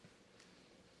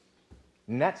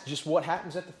 And that's just what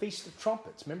happens at the Feast of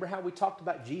Trumpets. Remember how we talked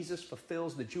about Jesus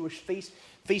fulfills the Jewish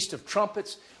Feast of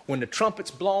Trumpets? When the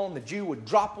trumpet's blown, the Jew would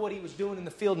drop what he was doing in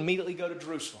the field and immediately go to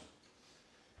Jerusalem.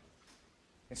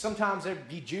 And sometimes there'd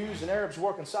be Jews and Arabs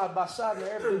working side by side, and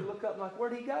the Arabs would look up and like,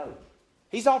 where'd he go?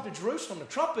 He's off to Jerusalem. The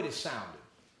trumpet is sounded.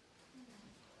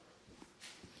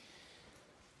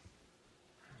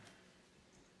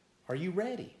 Are you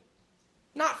ready?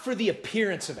 Not for the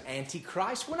appearance of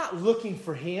Antichrist. We're not looking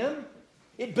for him.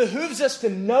 It behooves us to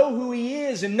know who he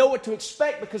is and know what to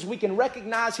expect because we can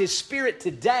recognize his spirit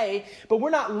today, but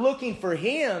we're not looking for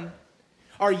him.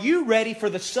 Are you ready for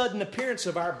the sudden appearance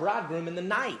of our bridegroom in the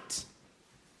night?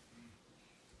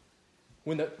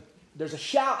 When there's a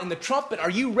shout in the trumpet, are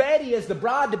you ready as the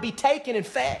bride to be taken and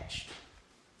fetched?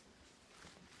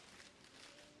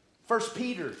 1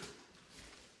 Peter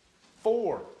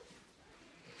 4,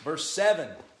 verse 7.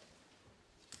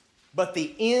 But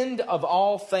the end of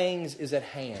all things is at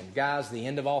hand. Guys, the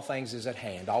end of all things is at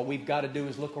hand. All we've got to do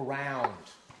is look around.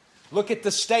 Look at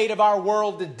the state of our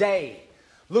world today.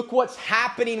 Look what's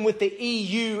happening with the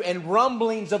EU and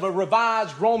rumblings of a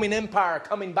revised Roman Empire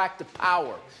coming back to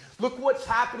power. Look what's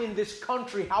happening in this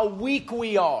country, how weak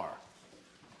we are.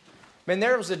 Man,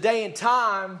 there was a day and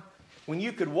time when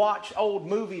you could watch old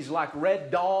movies like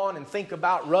Red Dawn and think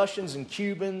about Russians and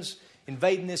Cubans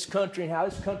invading this country and how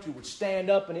this country would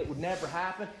stand up and it would never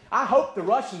happen. I hope the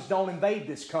Russians don't invade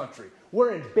this country.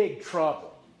 We're in big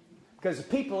trouble because the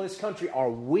people in this country are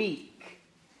weak.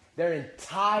 They're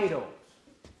entitled.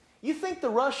 You think the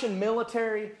Russian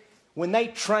military, when they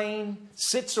train,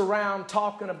 sits around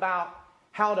talking about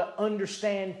how to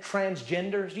understand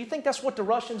transgenders? Do you think that's what the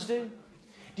Russians do?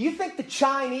 Do you think the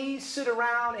Chinese sit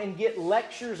around and get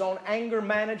lectures on anger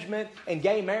management and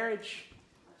gay marriage?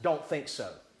 Don't think so.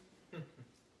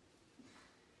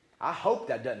 I hope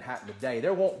that doesn't happen today.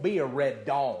 There won't be a Red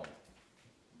Dawn.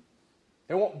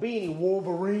 There won't be any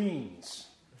Wolverines.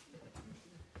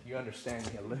 You understand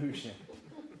the illusion.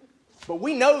 But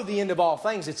we know the end of all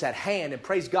things. It's at hand. And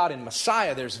praise God, in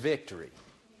Messiah there's victory.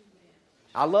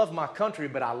 I love my country,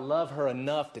 but I love her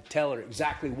enough to tell her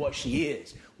exactly what she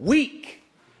is. Weak,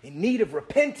 in need of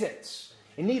repentance,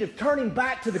 in need of turning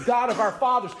back to the God of our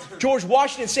fathers. George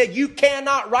Washington said, you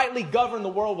cannot rightly govern the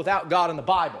world without God and the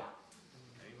Bible.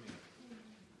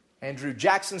 Andrew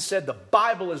Jackson said, the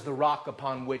Bible is the rock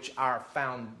upon which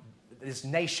this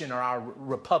nation or our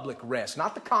republic rests.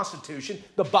 Not the Constitution,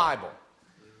 the Bible.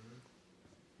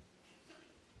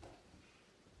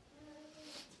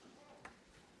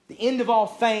 The end of all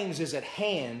things is at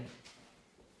hand.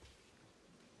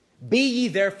 Be ye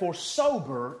therefore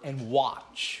sober and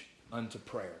watch unto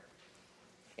prayer.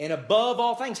 And above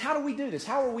all things, how do we do this?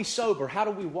 How are we sober? How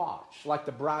do we watch like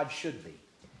the bride should be?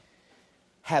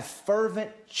 Have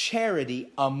fervent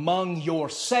charity among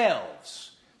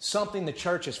yourselves. Something the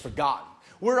church has forgotten.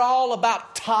 We're all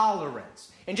about tolerance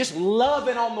and just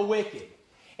loving on the wicked.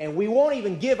 And we won't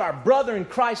even give our brother in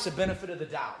Christ the benefit of the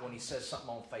doubt when he says something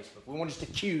on Facebook. We won't just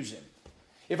accuse him.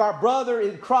 If our brother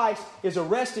in Christ is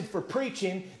arrested for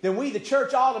preaching, then we, the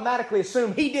church, automatically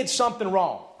assume he did something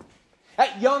wrong.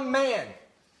 That young man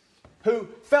who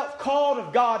felt called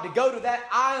of God to go to that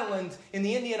island in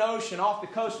the Indian Ocean off the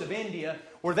coast of India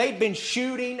where they'd been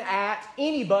shooting at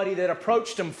anybody that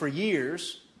approached them for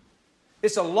years.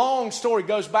 It's a long story,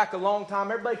 goes back a long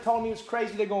time. Everybody told him he was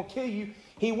crazy, they're going to kill you.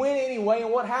 He went anyway,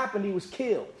 and what happened? He was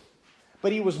killed.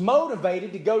 But he was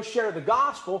motivated to go share the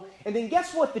gospel. And then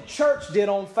guess what the church did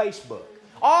on Facebook?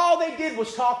 All they did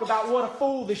was talk about what a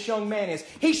fool this young man is.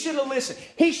 He should have listened.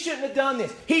 He shouldn't have done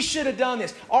this. He should have done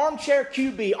this. Armchair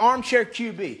QB, armchair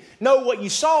QB. No, what you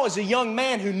saw is a young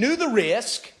man who knew the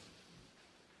risk,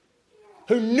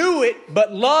 who knew it,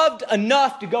 but loved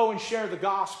enough to go and share the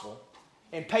gospel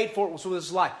and paid for it with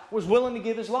his life, was willing to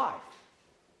give his life.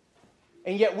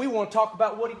 And yet we want to talk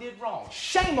about what he did wrong.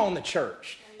 Shame on the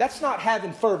church. That's not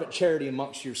having fervent charity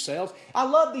amongst yourselves. I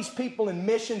love these people in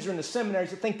missions or in the seminaries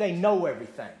that think they know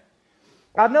everything.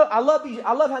 I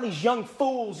love how these young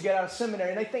fools get out of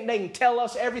seminary and they think they can tell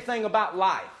us everything about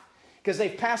life because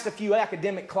they've passed a few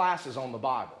academic classes on the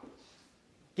Bible.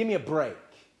 Give me a break.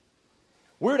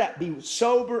 We're to be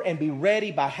sober and be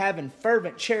ready by having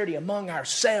fervent charity among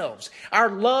ourselves. Our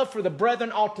love for the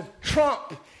brethren ought to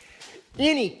trump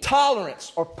any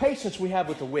tolerance or patience we have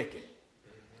with the wicked.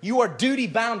 You are duty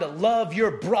bound to love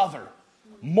your brother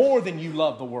more than you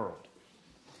love the world.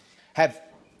 Have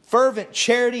fervent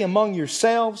charity among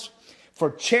yourselves,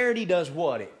 for charity does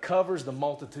what? It covers the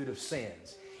multitude of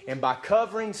sins. And by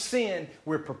covering sin,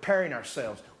 we're preparing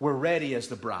ourselves. We're ready as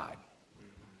the bride.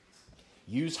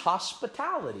 Use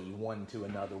hospitality one to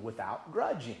another without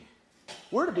grudging.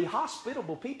 We're to be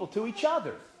hospitable people to each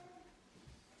other.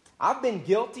 I've been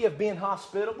guilty of being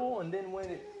hospitable, and then when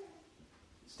it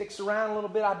sticks around a little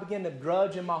bit, I begin to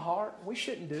grudge in my heart. We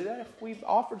shouldn't do that. If we've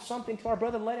offered something to our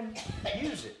brother, let him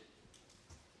use it.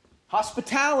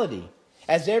 Hospitality.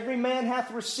 As every man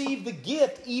hath received the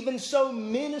gift, even so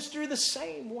minister the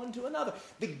same one to another.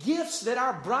 The gifts that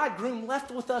our bridegroom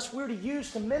left with us, we're to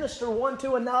use to minister one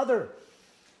to another.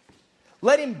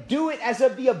 Let him do it as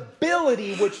of the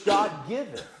ability which God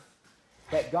giveth,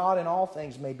 that God in all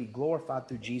things may be glorified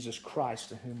through Jesus Christ,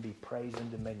 to whom be praise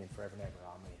and dominion forever and ever.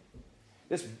 Amen.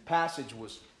 This passage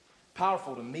was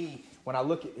powerful to me when I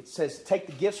look at it. It says, take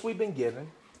the gifts we've been given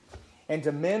and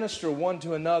to minister one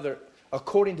to another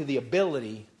according to the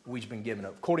ability we've been given,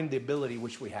 according to the ability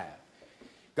which we have.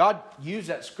 God used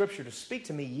that scripture to speak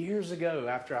to me years ago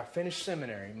after I finished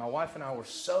seminary. My wife and I were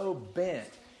so bent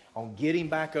on getting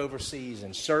back overseas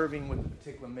and serving with a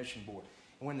particular mission board.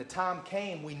 And when the time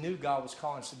came, we knew God was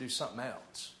calling us to do something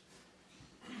else.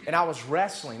 And I was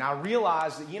wrestling. I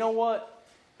realized that, you know what?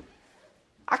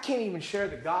 I can't even share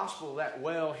the gospel that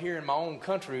well here in my own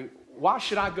country. Why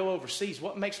should I go overseas?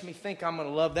 What makes me think I'm going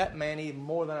to love that man even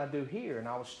more than I do here? And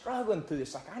I was struggling through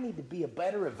this. Like, I need to be a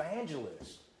better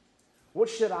evangelist. What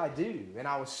should I do? And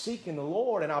I was seeking the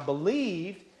Lord, and I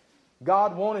believed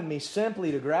God wanted me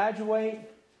simply to graduate,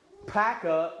 pack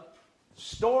up,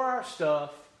 store our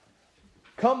stuff,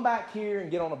 come back here and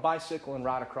get on a bicycle and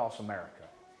ride across America.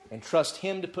 And trust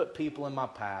Him to put people in my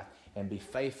path and be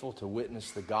faithful to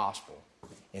witness the gospel.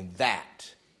 And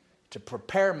that, to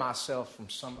prepare myself from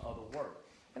some other work.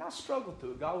 And I struggled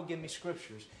through it. God would give me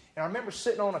scriptures. And I remember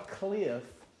sitting on a cliff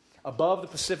above the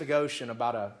Pacific Ocean,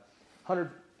 about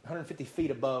 150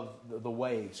 feet above the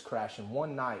waves crashing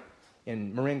one night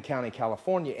in Marin County,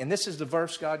 California. And this is the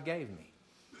verse God gave me.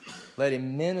 Let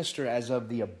him minister as of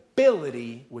the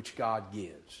ability which God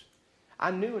gives.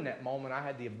 I knew in that moment I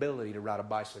had the ability to ride a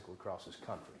bicycle across this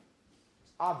country.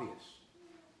 It's obvious.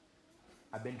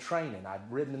 I've been training. I'd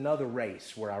ridden another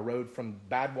race where I rode from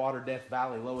Badwater, Death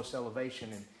Valley, lowest elevation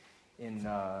in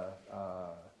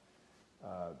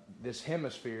this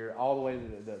hemisphere, all the way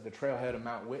to the trailhead of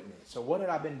Mount Whitney. So what had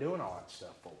I been doing all that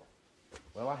stuff for?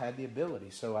 Well, I had the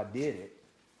ability, so I did it.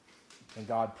 And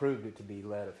God proved it to be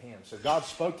led of Him. So God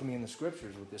spoke to me in the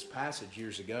Scriptures with this passage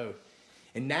years ago.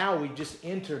 And now we've just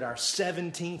entered our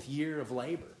 17th year of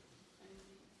labor.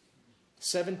 The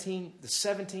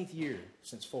 17th year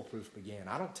since Full Proof began.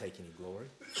 I don't take any glory.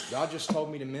 God just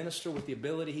told me to minister with the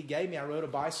ability He gave me. I rode a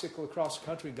bicycle across the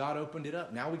country. God opened it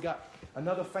up. Now we've got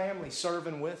another family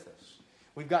serving with us.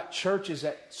 We've got churches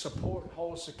that support and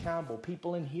hold us accountable.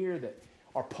 People in here that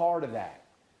are part of that.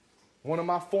 One of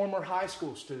my former high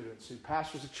school students who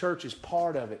pastors a church is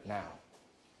part of it now.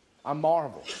 I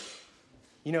marvel.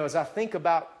 You know, as I think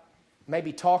about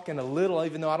maybe talking a little,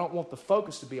 even though I don't want the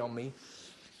focus to be on me.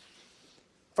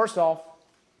 First off,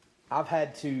 I've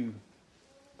had to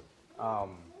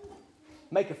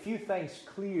make a few things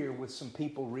clear with some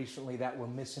people recently that were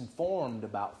misinformed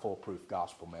about Full Proof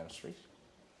Gospel Ministries.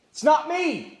 It's not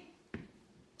me.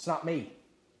 It's not me.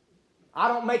 I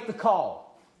don't make the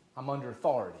call. I'm under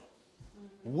authority.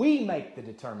 We make the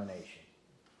determination.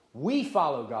 We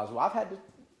follow God's will. I've had to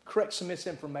correct some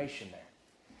misinformation there.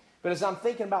 But as I'm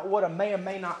thinking about what I may or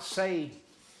may not say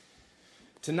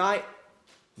tonight,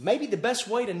 maybe the best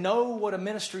way to know what a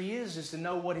ministry is to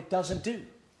know what it doesn't do.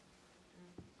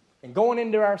 And going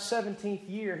into our 17th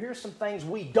year, here's some things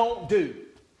we don't do.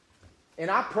 And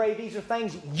I pray these are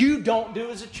things you don't do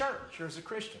as a church or as a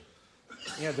Christian.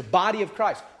 You know, the body of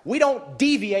Christ. We don't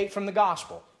deviate from the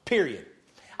gospel, period.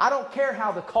 I don't care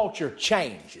how the culture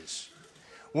changes.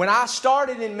 When I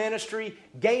started in ministry,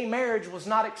 gay marriage was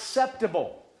not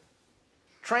acceptable.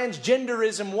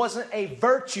 Transgenderism wasn't a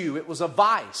virtue, it was a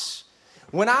vice.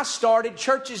 When I started,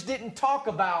 churches didn't talk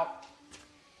about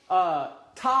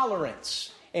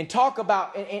tolerance and talk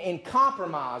about and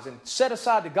compromise and set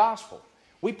aside the gospel.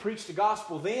 We preached the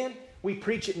gospel then, we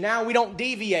preach it now, we don't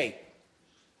deviate.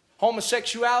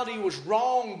 Homosexuality was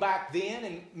wrong back then,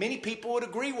 and many people would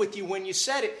agree with you when you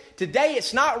said it. Today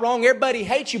it's not wrong, everybody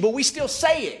hates you, but we still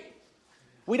say it.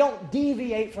 We don't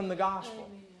deviate from the gospel.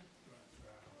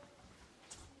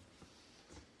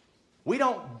 We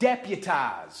don't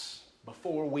deputize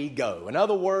before we go. In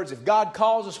other words, if God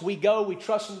calls us, we go, we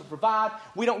trust Him to provide.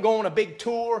 We don't go on a big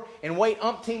tour and wait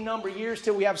umpteen number of years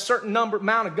till we have a certain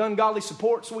amount of ungodly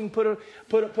support so we can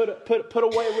put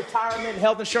away retirement and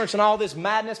health insurance and all this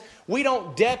madness. We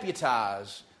don't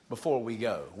deputize before we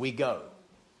go. We go.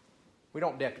 We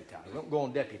don't deputize. We don't go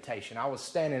on deputation. I was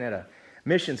standing at a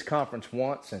missions conference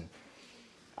once, and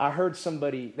I heard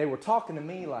somebody, they were talking to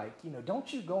me like,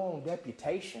 don't you go on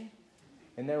deputation?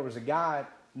 And there was a guy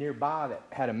nearby that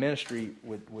had a ministry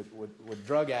with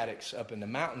drug addicts up in the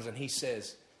mountains, and he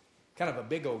says, kind of a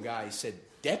big old guy, he said,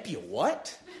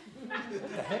 what?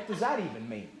 What the heck does that even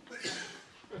mean?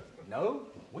 No,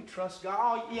 we trust God.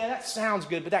 Oh, yeah, that sounds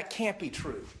good, but that can't be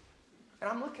true. And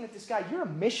I'm looking at this guy, you're a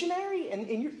missionary? And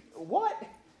you're, what?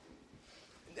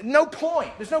 No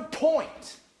point. There's no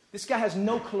point. This guy has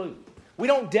no clue. We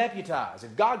don't deputize.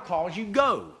 If God calls you,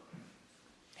 go.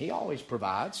 He always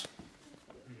provides.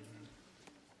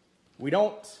 We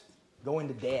don't go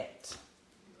into debt.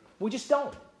 We just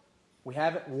don't. We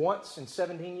haven't once in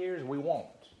 17 years, we won't.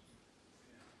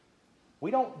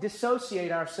 We don't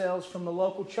dissociate ourselves from the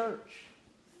local church.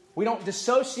 We don't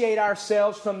dissociate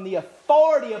ourselves from the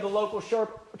authority of the local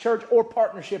church or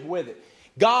partnership with it.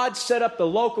 God set up the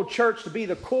local church to be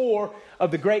the core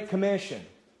of the Great Commission.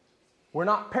 We're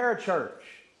not parachurch.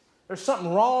 There's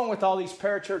something wrong with all these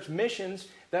parachurch missions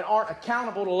that aren't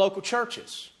accountable to local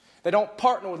churches. They don't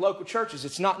partner with local churches.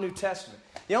 It's not New Testament.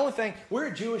 The only thing, we're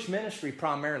a Jewish ministry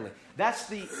primarily. That's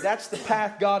the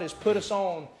path God has put us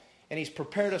on and He's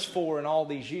prepared us for in all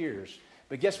these years.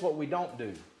 But guess what we don't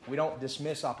do? We don't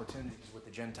dismiss opportunities with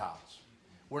the Gentiles.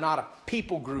 We're not a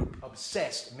people group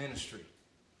obsessed ministry.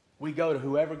 We go to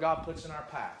whoever God puts in our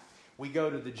path. We go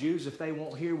to the Jews. If they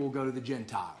won't hear, we'll go to the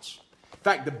Gentiles. In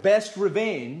fact, the best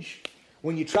revenge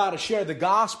when you try to share the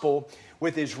gospel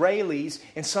with Israelis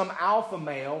and some alpha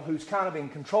male who's kind of in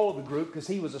control of the group because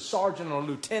he was a sergeant or a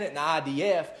lieutenant in the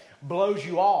IDF blows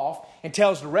you off and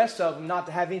tells the rest of them not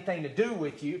to have anything to do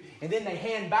with you, and then they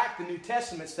hand back the New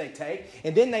Testaments they take,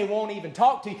 and then they won't even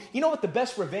talk to you. You know what the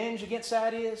best revenge against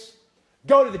that is?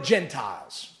 Go to the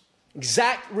Gentiles.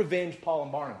 Exact revenge Paul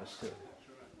and Barnabas took.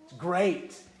 It's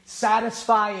great.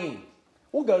 Satisfying.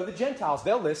 We'll go to the Gentiles.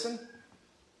 They'll listen.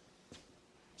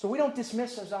 So we don't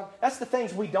dismiss those. That's the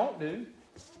things we don't do.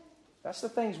 That's the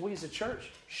things we as a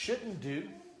church shouldn't do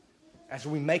as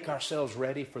we make ourselves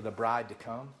ready for the bride to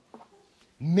come.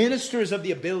 Ministers of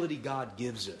the ability God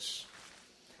gives us.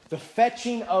 The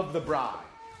fetching of the bride.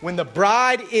 When the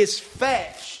bride is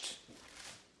fetched,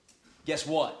 guess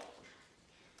what?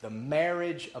 The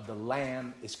marriage of the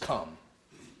Lamb is come.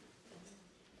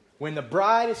 When the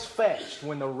bride is fetched,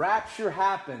 when the rapture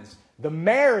happens, the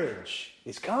marriage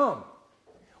is come.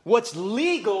 What's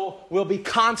legal will be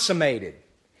consummated.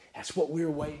 That's what we're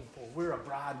waiting for. We're a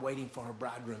bride waiting for her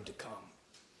bridegroom to come.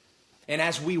 And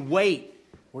as we wait,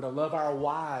 we're to love our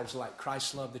wives like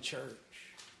Christ loved the church.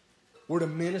 We're to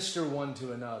minister one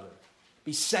to another.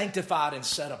 Be sanctified and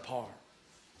set apart.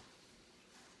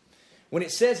 When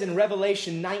it says in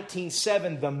Revelation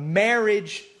 19:7, the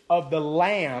marriage of the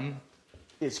Lamb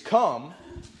is come,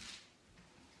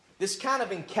 this kind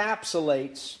of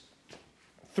encapsulates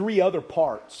three other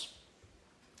parts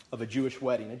of a Jewish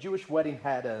wedding. A Jewish wedding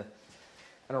had an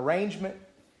arrangement,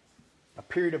 a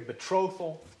period of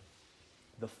betrothal,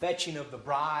 the fetching of the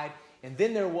bride, and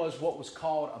then there was what was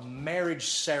called a marriage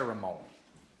ceremony.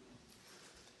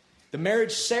 The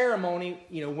marriage ceremony,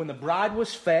 when the bride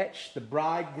was fetched, the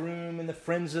bridegroom and the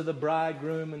friends of the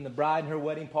bridegroom and the bride and her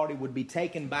wedding party would be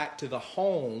taken back to the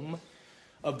home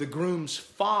of the groom's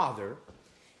father.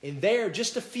 And there,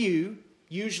 just a few,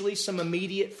 usually some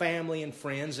immediate family and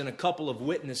friends and a couple of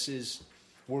witnesses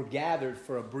were gathered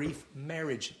for a brief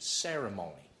marriage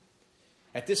ceremony.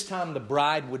 At this time, the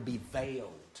bride would be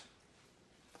veiled.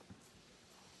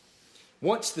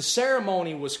 Once the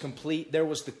ceremony was complete, there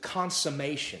was the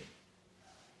consummation.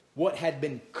 What had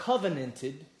been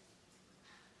covenanted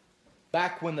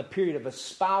back when the period of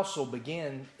espousal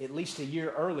began, at least a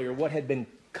year earlier, what had been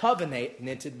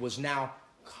covenanted was now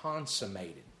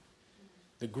consummated.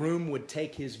 The groom would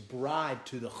take his bride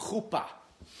to the chuppah,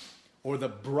 or the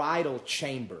bridal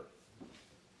chamber,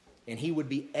 and he would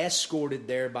be escorted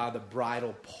there by the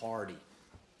bridal party.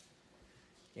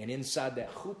 And inside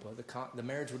that chuppah, the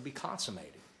marriage would be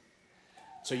consummated.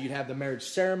 So you'd have the marriage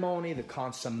ceremony, the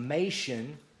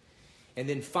consummation, and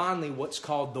then finally what's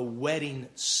called the wedding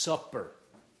supper.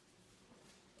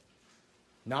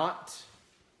 Not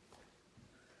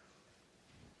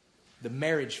the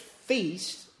marriage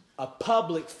feast, a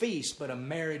public feast, but a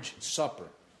marriage supper.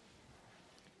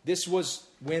 This was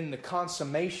when the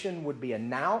consummation would be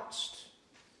announced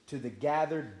to the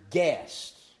gathered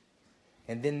guests.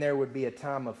 And then there would be a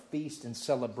time of feast and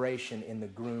celebration in the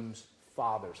groom's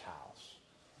father's house.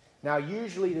 Now,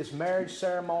 usually this marriage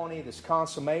ceremony, this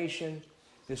consummation,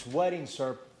 this wedding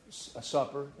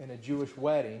supper in a Jewish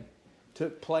wedding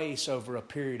took place over a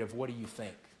period of, what do you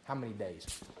think? How many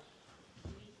days?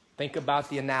 Think about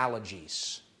the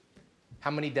analogies. How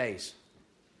many days?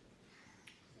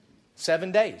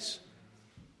 7 days.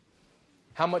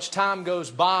 How much time goes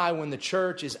by when the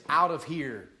church is out of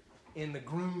here in the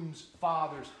groom's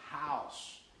father's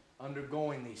house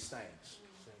undergoing these things?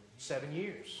 7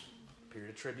 years.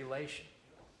 Period of tribulation.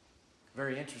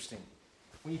 Very interesting.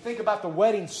 When you think about the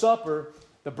wedding supper,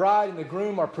 the bride and the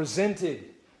groom are presented.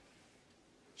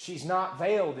 She's not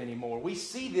veiled anymore. We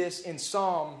see this in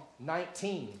Psalm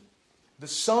 19. The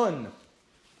son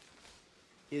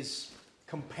is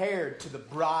compared to the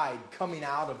bride coming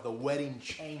out of the wedding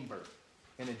chamber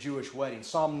in a Jewish wedding.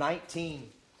 Psalm 19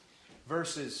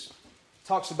 verses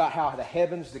talks about how the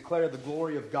heavens declare the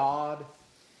glory of God.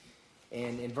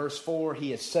 And in verse 4,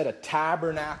 he has set a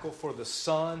tabernacle for the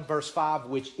sun. Verse 5,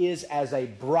 which is as a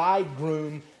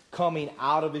bridegroom coming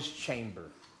out of his chamber,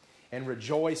 and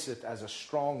rejoiceth as a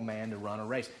strong man to run a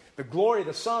race. The glory of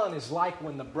the sun is like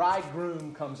when the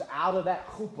bridegroom comes out of that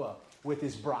chuppah with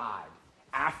his bride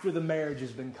after the marriage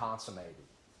has been consummated.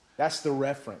 That's the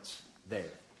reference there.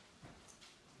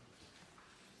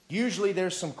 Usually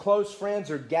there's some close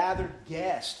friends or gathered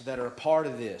guests that are a part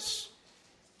of this.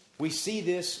 We see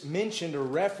this mentioned or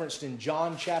referenced in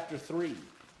John chapter 3.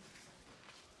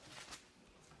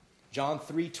 John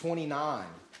 3:29.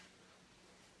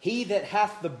 He that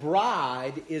hath the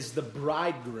bride is the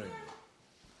bridegroom.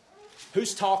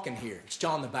 Who's talking here? It's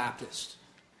John the Baptist.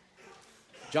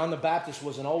 John the Baptist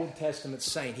was an Old Testament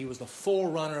saint. He was the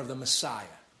forerunner of the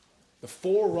Messiah. The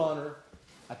forerunner,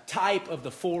 a type of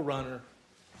the forerunner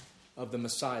of the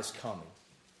Messiah's coming.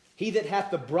 He that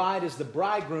hath the bride is the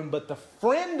bridegroom, but the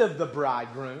friend of the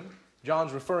bridegroom,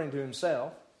 John's referring to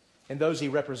himself and those he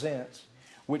represents,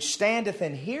 which standeth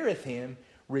and heareth him,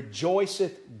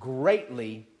 rejoiceth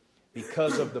greatly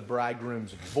because of the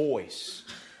bridegroom's voice.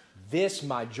 This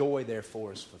my joy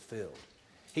therefore is fulfilled.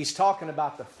 He's talking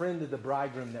about the friend of the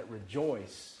bridegroom that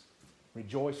rejoices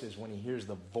when he hears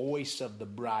the voice of the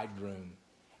bridegroom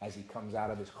as he comes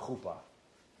out of his chuppah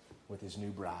with his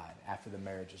new bride after the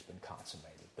marriage has been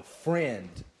consummated. The friend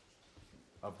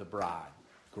of the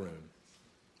bridegroom.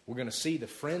 We're going to see the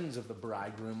friends of the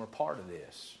bridegroom are part of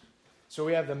this. So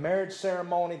we have the marriage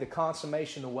ceremony, the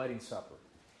consummation, the wedding supper.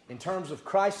 In terms of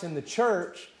Christ and the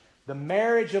church, the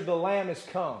marriage of the Lamb has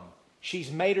come. She's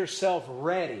made herself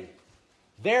ready.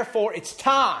 Therefore, it's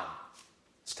time.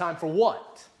 It's time for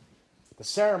what? The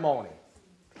ceremony,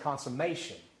 the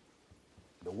consummation,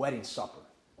 the wedding supper.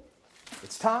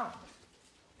 It's time.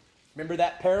 Remember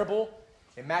that parable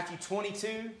in Matthew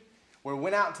 22 where it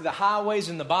went out into the highways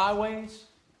and the byways?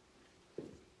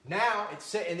 Now, it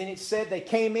said they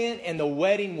came in and the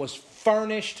wedding was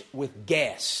furnished with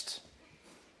guests.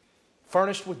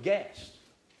 Furnished with guests.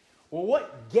 Well,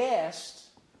 what guests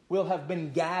will have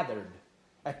been gathered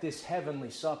at this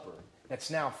heavenly supper that's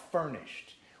now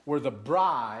furnished? Where the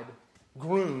bride,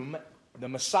 groom, the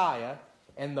Messiah,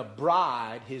 and the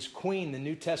bride, his queen, the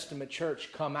New Testament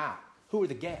church, come out. Who are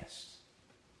the guests?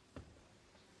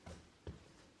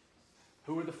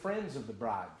 Who are the friends of the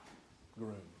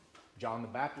bridegroom? John the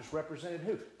Baptist represented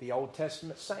who? The Old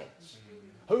Testament saints.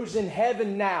 Who's in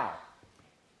heaven now?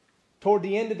 Toward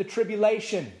the end of the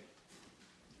tribulation,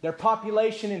 their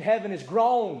population in heaven has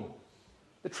grown.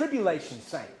 The tribulation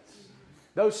saints.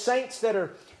 Those saints that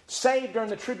are saved during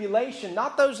the tribulation,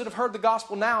 not those that have heard the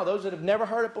gospel now, those that have never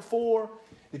heard it before.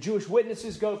 The Jewish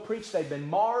witnesses go preach. They've been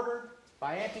martyred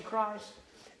by Antichrist.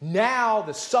 Now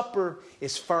the supper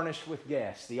is furnished with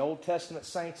guests. The Old Testament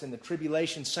saints and the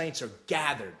tribulation saints are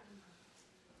gathered.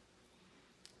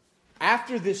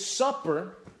 After this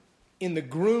supper in the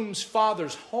groom's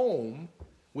father's home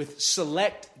with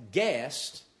select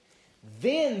guests,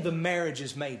 then the marriage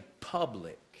is made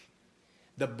public.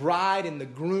 The bride and the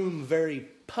groom very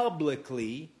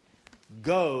publicly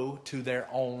go to their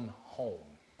own home.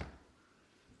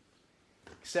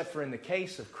 Except for in the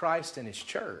case of Christ and His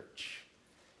church,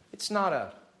 it's not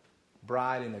a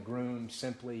bride and a groom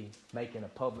simply making a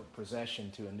public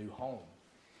procession to a new home.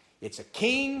 It's a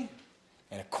king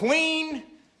and a queen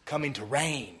coming to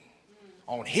reign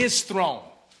on his throne,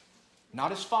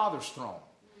 not his father's throne.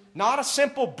 Not a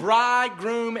simple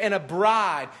bridegroom and a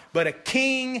bride, but a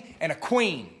king and a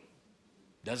queen.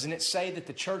 Doesn't it say that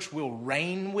the church will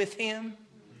reign with him?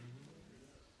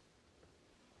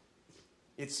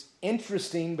 It's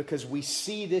interesting because we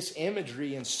see this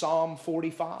imagery in Psalm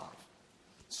 45.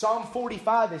 Psalm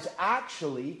 45 is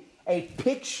actually a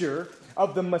picture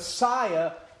of the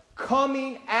Messiah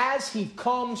coming as He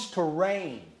comes to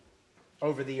reign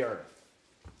over the earth.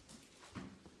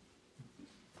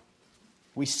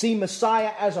 We see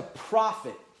Messiah as a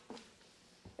prophet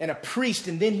and a priest,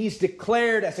 and then He's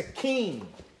declared as a king.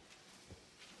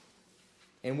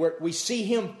 And we see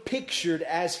Him pictured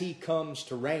as He comes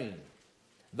to reign.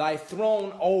 Thy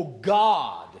throne, O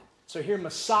God. So here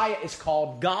Messiah is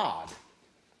called God.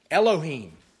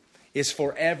 Elohim is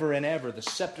forever and ever. The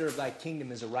scepter of Thy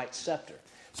kingdom is a right scepter.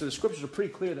 So the Scriptures are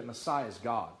pretty clear that Messiah is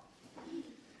God.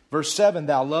 Verse 7,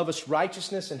 Thou lovest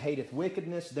righteousness and hateth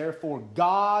wickedness. Therefore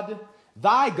God,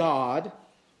 Thy God,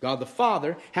 God the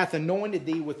Father, hath anointed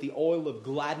Thee with the oil of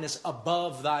gladness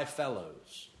above Thy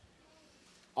fellows.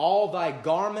 All Thy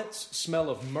garments smell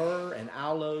of myrrh and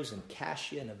aloes and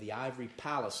cassia and of the ivory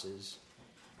palaces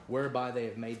whereby they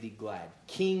have made Thee glad.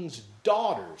 King's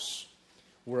daughters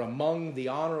were among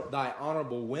Thy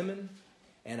honorable women,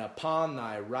 and upon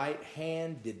Thy right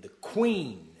hand did the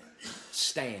queen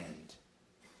stand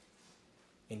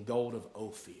in gold of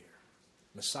Ophir.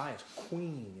 Messiah's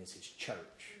queen is His church.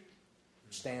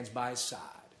 Stands by His side.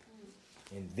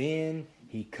 And then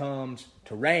He comes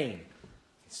to reign.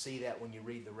 You see that when you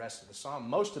read the rest of the psalm.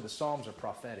 Most of the psalms are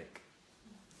prophetic.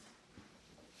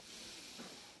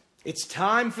 It's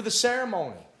time for the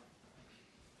ceremony.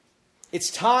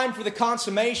 It's time for the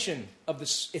consummation of the.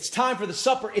 It's time for the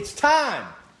supper. It's time.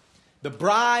 The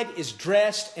bride is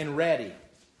dressed and ready.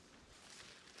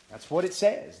 That's what it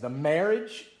says. The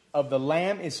marriage of the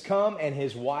Lamb is come, and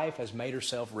His wife has made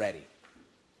herself ready.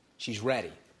 She's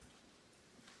ready.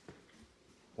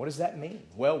 What does that mean?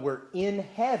 Well, we're in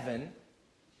heaven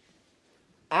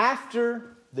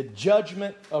after the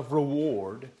judgment of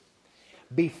reward,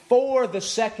 before the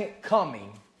second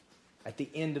coming at the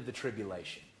end of the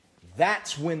tribulation.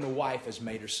 That's when the wife has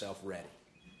made herself ready.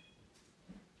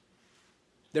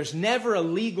 There's never a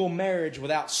legal marriage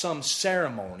without some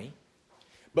ceremony.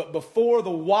 But before the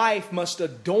wife must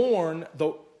adorn,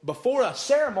 before a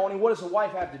ceremony, what does the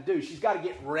wife have to do? She's got to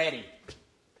get ready.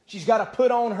 She's got to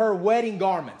put on her wedding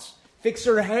garments, fix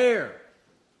her hair,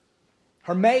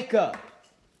 her makeup,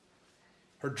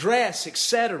 her dress,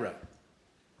 etc.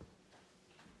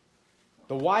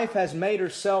 The wife has made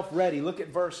herself ready. Look at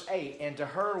verse 8. And to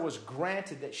her was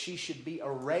granted that she should be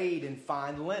arrayed in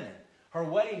fine linen. Her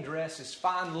wedding dress is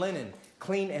fine linen,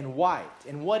 clean and white.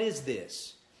 And what is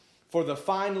this? For the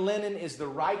fine linen is the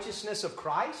righteousness of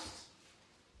Christ?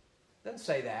 Doesn't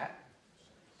say that.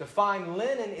 The fine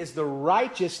linen is the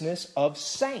righteousness of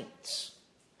saints.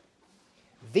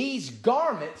 These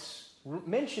garments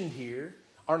mentioned here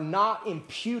are not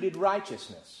imputed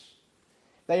righteousness.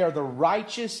 They are the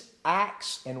righteous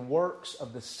acts and works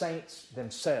of the saints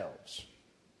themselves.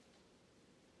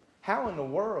 How in the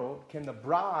world can the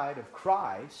bride of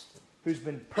Christ, who's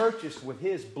been purchased with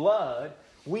His blood,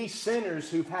 we sinners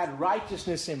who've had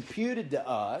righteousness imputed to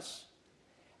us,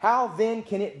 how then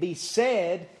can it be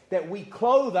said that we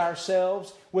clothe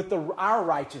ourselves with our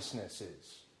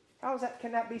righteousnesses?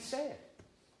 Can that be said?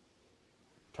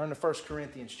 Turn to 1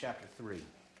 Corinthians chapter 3.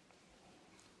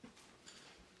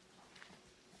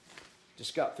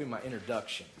 Just got through my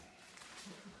introduction.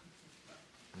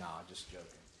 No, just joking.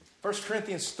 1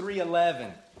 Corinthians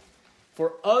 3:11.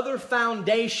 For other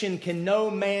foundation can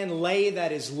no man lay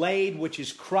that is laid, which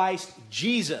is Christ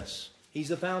Jesus. He's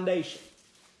the foundation.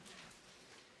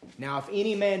 Now, if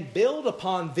any man build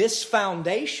upon this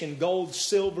foundation, gold,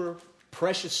 silver,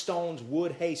 precious stones,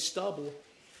 wood, hay, stubble,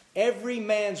 every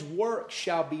man's work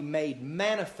shall be made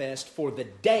manifest, for the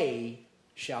day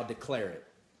shall declare it.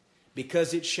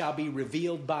 Because it shall be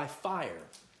revealed by fire,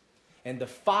 and the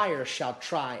fire shall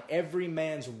try every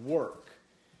man's work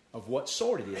of what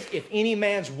sort it is. If any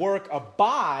man's work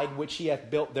abide, which he hath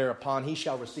built thereupon, he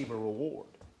shall receive a reward.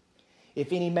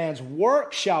 If any man's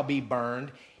work shall be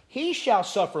burned, he shall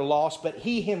suffer loss, but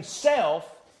he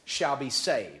himself shall be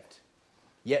saved,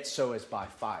 yet so as by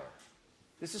fire.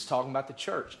 This is talking about the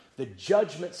church, the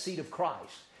judgment seat of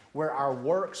Christ, where our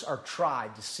works are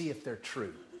tried to see if they're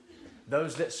true.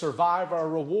 Those that survive our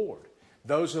reward.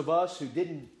 Those of us who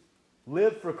didn't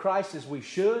live for Christ as we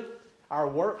should, our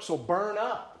works will burn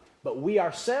up. But we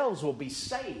ourselves will be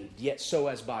saved, yet so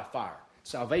as by fire.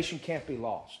 Salvation can't be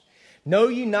lost. Know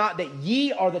ye not that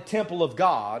ye are the temple of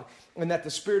God, and that the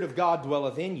Spirit of God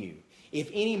dwelleth in you? If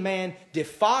any man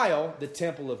defile the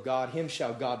temple of God, him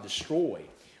shall God destroy.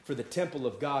 For the temple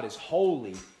of God is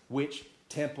holy, which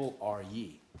temple are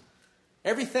ye?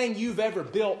 Everything you've ever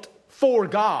built for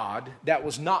God that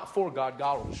was not for God,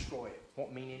 God will destroy it.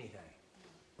 Won't mean anything.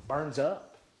 Burns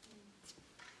up.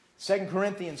 2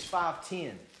 Corinthians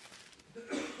 5:10.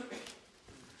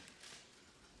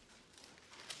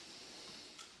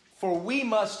 For we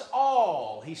must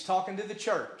all, he's talking to the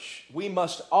church, we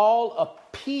must all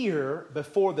appear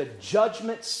before the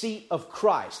judgment seat of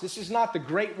Christ. This is not the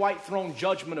great white throne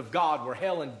judgment of God where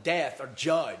hell and death are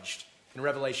judged in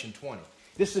Revelation 20.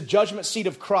 This is the judgment seat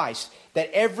of Christ,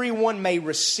 that everyone may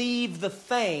receive the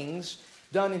things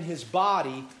done in his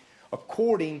body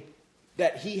according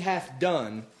that he hath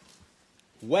done,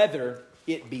 whether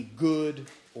it be good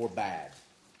or bad.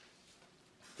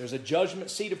 There's a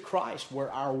judgment seat of Christ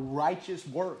where our righteous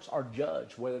works are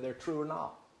judged, whether they're true or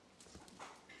not.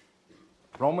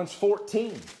 Romans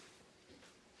 14,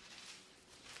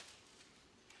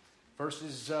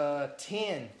 verses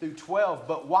 10 through 12.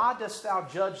 But why dost thou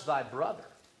judge thy brother?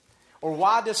 Or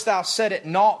why dost thou set at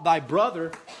naught thy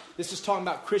brother? This is talking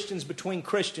about Christians between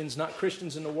Christians, not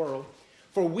Christians in the world.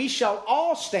 For we shall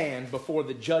all stand before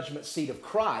the judgment seat of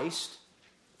Christ.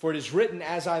 For it is written,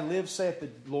 As I live, saith the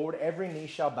Lord, every knee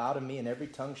shall bow to me, and every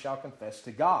tongue shall confess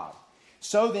to God.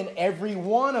 So then every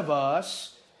one of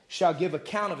us shall give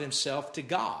account of himself to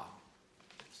God.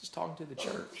 This is talking to the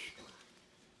church.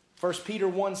 1 Peter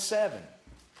 1:7.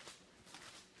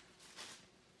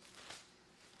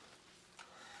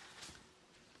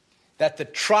 That the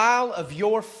trial of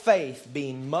your faith,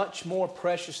 being much more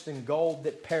precious than gold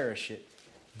that perisheth,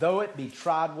 though it be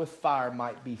tried with fire,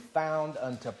 might be found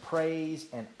unto praise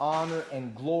and honor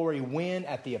and glory when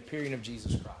at the appearing of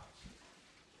Jesus Christ.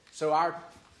 So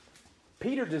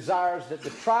Peter desires that the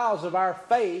trials of our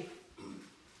faith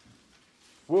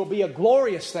will be a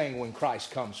glorious thing when Christ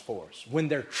comes for us, when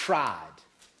they're tried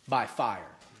by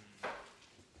fire.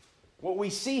 What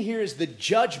we see here is the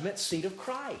judgment seat of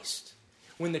Christ.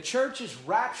 When the church is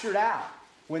raptured out,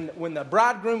 when the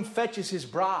bridegroom fetches his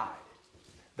bride,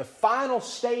 the final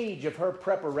stage of her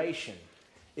preparation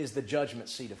is the judgment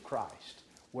seat of Christ,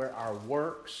 where our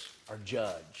works are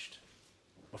judged.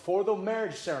 Before the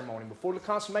marriage ceremony, before the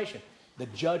consummation, the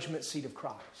judgment seat of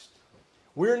Christ.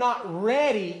 We're not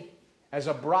ready as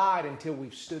a bride until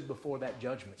we've stood before that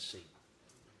judgment seat.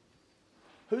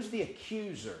 Who's the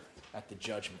accuser at the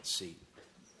judgment seat?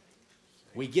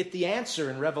 We get the answer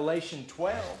in Revelation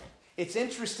 12. It's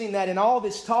interesting that in all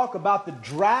this talk about the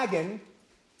dragon,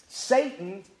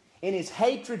 Satan, in his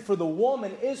hatred for the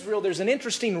woman, Israel, there's an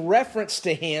interesting reference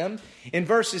to him in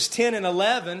verses 10 and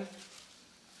 11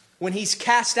 when he's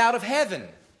cast out of heaven.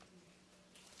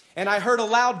 And I heard a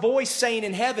loud voice saying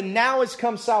in heaven, Now is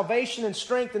come salvation and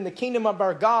strength in the kingdom of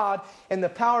our God and the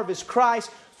power of his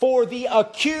Christ, for the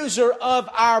accuser of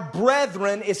our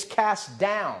brethren is cast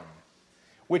down,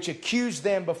 which accused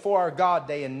them before our God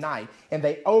day and night. And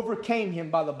they overcame him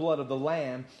by the blood of the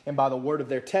Lamb and by the word of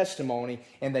their testimony,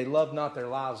 and they loved not their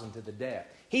lives unto the death.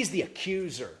 He's the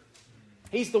accuser.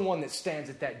 He's the one that stands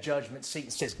at that judgment seat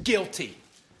and says, guilty,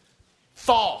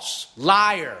 false,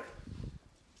 liar.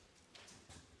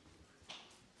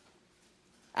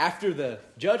 After the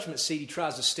judgment seat, he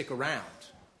tries to stick around.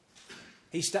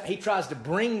 He tries to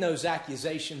bring those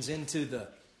accusations into the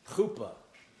chuppah,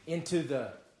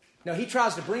 he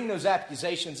tries to bring those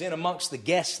accusations in amongst the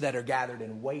guests that are gathered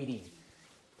and waiting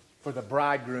for the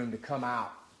bridegroom to come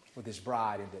out with his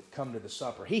bride and to come to the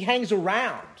supper. He hangs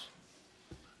around.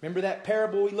 Remember that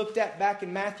parable we looked at back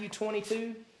in Matthew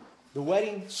 22? The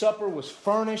wedding supper was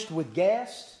furnished with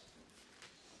guests.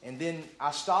 And then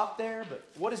I stopped there, but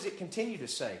what does it continue to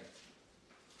say?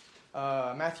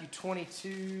 Matthew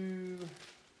 22...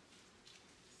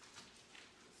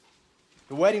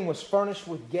 The wedding was furnished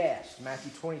with guests,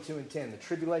 Matthew 22 and 10, the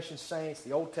tribulation saints,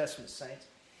 the Old Testament saints.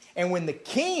 And when the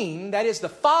king, that is the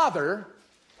father,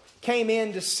 came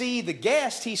in to see the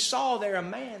guest, he saw there a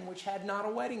man which had not a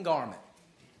wedding garment.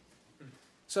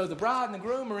 So the bride and the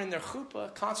groom are in their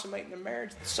chuppah, consummating their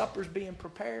marriage, the supper's being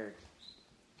prepared.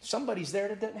 Somebody's there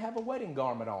that doesn't have a wedding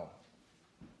garment on.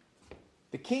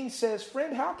 The king says,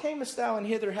 Friend, how camest thou in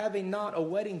hither having not a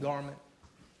wedding garment?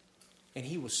 And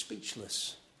he was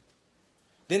speechless.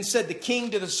 Then said the king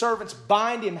to the servants,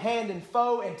 Bind him hand and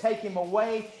foot, and take him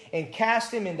away, and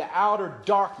cast him into outer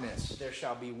darkness. There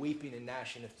shall be weeping and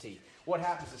gnashing of teeth. What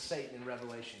happens to Satan in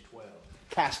Revelation 12?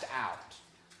 Cast out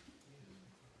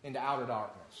into outer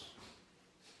darkness.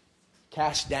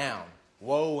 Cast down.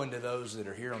 Woe unto those that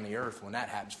are here on the earth when that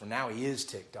happens, for now he is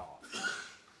ticked off.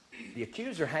 The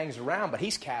accuser hangs around, but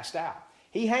he's cast out.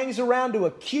 He hangs around to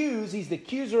accuse. He's the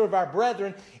accuser of our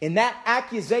brethren. And that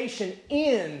accusation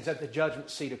ends at the judgment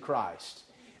seat of Christ.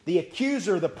 The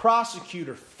accuser, the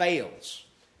prosecutor, fails.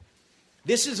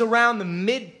 This is around the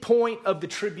midpoint of the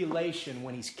tribulation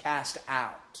when he's cast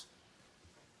out.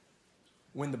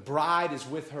 When the bride is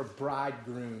with her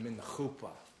bridegroom in the chuppah.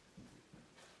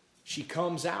 She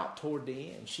comes out toward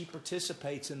the end. She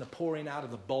participates in the pouring out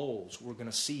of the bowls. We're going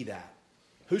to see that.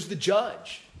 Who's the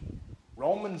judge?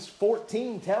 Romans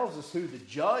 14 tells us who the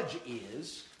judge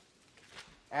is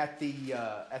at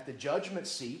the judgment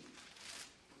seat.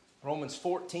 Romans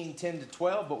 14, 10 to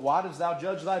 12. But why dost thou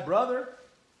judge thy brother?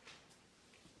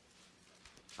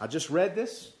 I just read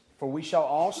this. For we shall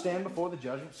all stand before the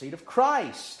judgment seat of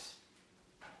Christ.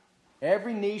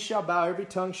 Every knee shall bow, every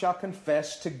tongue shall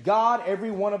confess. To God,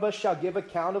 every one of us shall give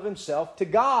account of himself to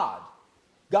God.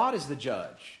 God is the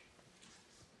judge.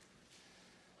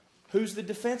 Who's the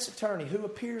defense attorney? Who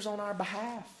appears on our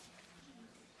behalf?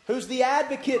 Who's the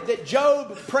advocate that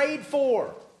Job prayed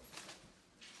for?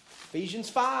 Ephesians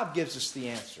 5 gives us the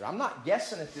answer. I'm not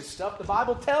guessing at this stuff. The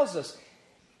Bible tells us.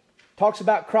 Talks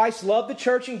about Christ loved the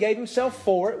church and gave himself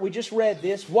for it. We just read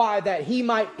this. Why? That he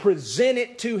might present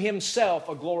it to himself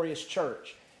a glorious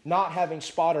church, not having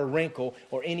spot or wrinkle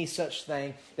or any such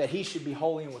thing, that he should be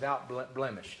holy and without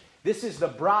blemish. This is the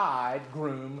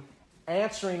bridegroom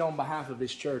answering on behalf of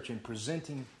his church and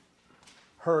presenting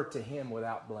her to him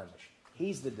without blemish.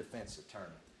 He's the defense attorney.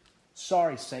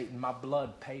 Sorry, Satan, my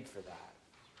blood paid for that.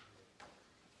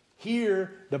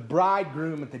 Here, the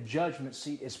bridegroom at the judgment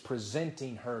seat is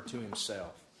presenting her to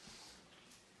himself.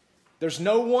 There's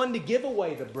no one to give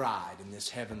away the bride in this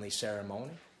heavenly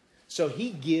ceremony. So he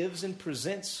gives and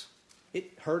presents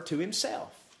her to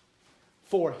himself.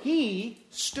 For he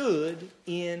stood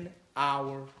in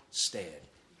our stead.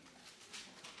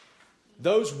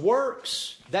 Those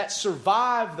works that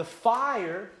survive the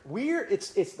fire,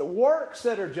 it's the works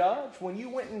that are judged. When you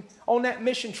went on that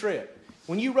mission trip,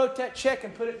 when you wrote that check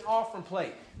and put it in the offering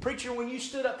plate, preacher, when you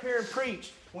stood up here and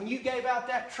preached, when you gave out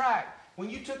that tract, when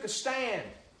you took a stand,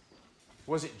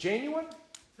 was it genuine?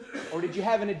 Or did you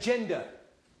have an agenda?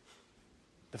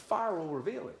 The fire will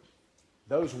reveal it.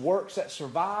 Those works that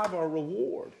survive are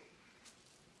reward.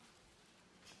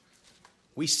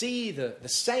 We see the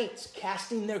saints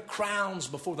casting their crowns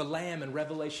before the Lamb in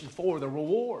Revelation 4, the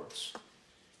rewards.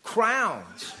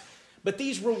 Crowns. But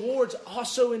these rewards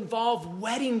also involve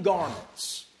wedding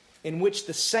garments in which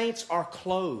the saints are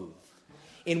clothed,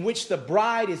 in which the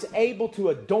bride is able to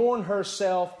adorn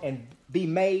herself and be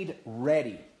made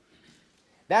ready.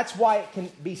 That's why it can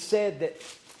be said that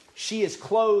she is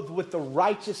clothed with the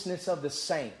righteousness of the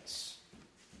saints.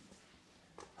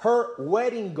 Her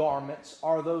wedding garments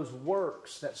are those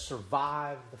works that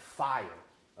survive the fire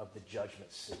of the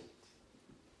judgment seat.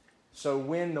 So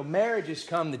when the marriages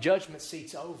come, the judgment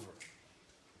seat's over.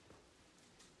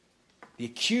 The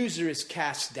accuser is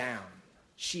cast down.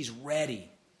 She's ready.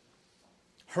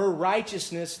 Her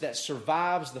righteousness that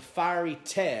survives the fiery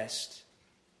test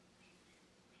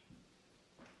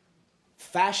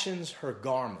fashions her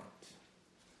garment.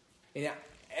 And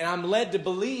I'm led to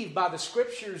believe by the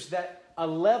Scriptures that a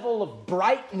level of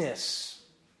brightness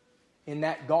in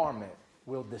that garment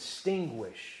will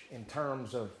distinguish in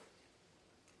terms of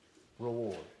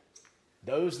reward.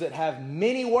 Those that have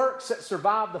many works that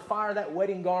survive the fire, that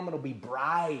wedding garment will be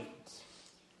bright.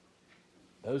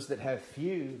 Those that have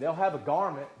few, they'll have a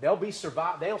garment. They'll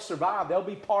survive. They'll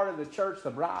be part of the church,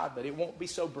 the bride, but it won't be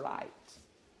so bright.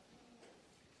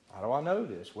 How do I know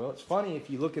this? Well, it's funny if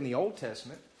you look in the Old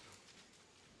Testament.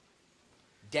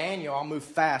 Daniel, I'll move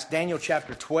fast. Daniel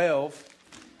chapter 12,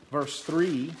 verse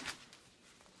 3.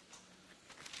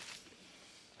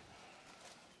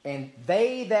 And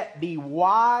they that be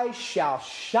wise shall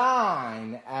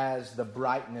shine as the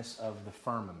brightness of the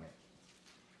firmament.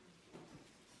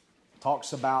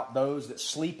 Talks about those that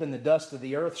sleep in the dust of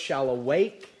the earth shall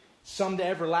awake, some to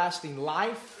everlasting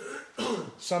life,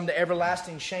 some to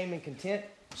everlasting shame and contempt.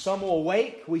 Some will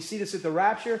awake. We see this at the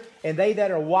rapture. And they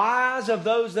that are wise of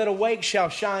those that awake shall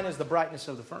shine as the brightness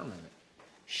of the firmament.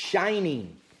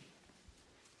 Shining.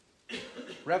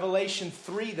 Revelation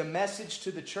 3, the message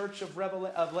to the church of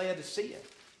Laodicea.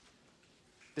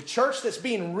 The church that's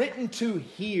being written to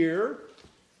here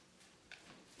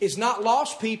is not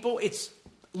lost people. It's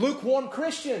lukewarm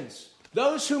Christians.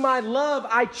 Those whom I love,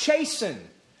 I chasten.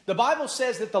 The Bible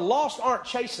says that the lost aren't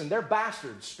chastened. They're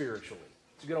bastards spiritually.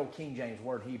 It's a good old King James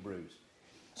word, Hebrews.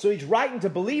 So he's writing to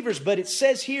believers, but it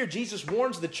says here, Jesus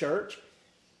warns the church,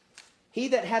 he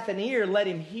that hath an ear, let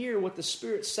him hear what the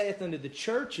Spirit saith unto the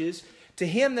churches. To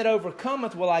him that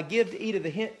overcometh will I give to eat of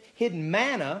the hidden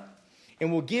manna,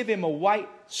 and will give him a white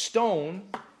stone.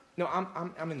 No,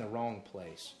 I'm in the wrong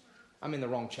place. I'm in the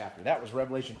wrong chapter. That was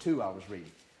Revelation 2 I was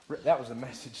reading. That was a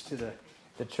message to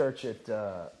the church at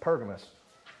Pergamos.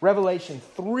 Revelation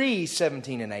 3,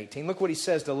 17 and 18. Look what he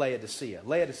says to Laodicea.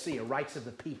 Laodicea, rights of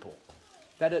the people.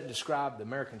 If that doesn't describe the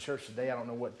American church today, I don't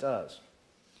know what does.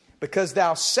 Because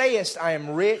thou sayest, I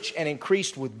am rich and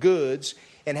increased with goods,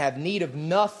 and have need of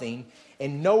nothing,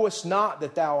 And knowest not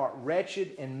that thou art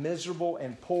wretched and miserable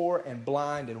and poor and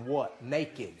blind and what?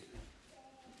 Naked.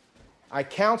 I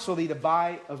counsel thee to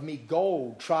buy of me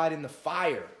gold tried in the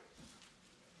fire,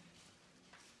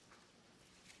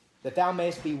 that thou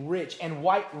mayest be rich, and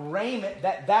white raiment,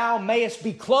 that thou mayest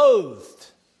be clothed,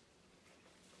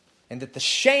 and that the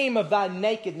shame of thy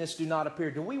nakedness do not appear.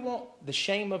 Do we want the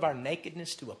shame of our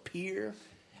nakedness to appear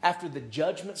after the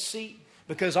judgment seat?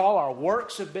 Because all our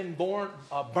works have been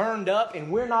burned up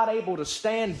and we're not able to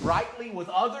stand brightly with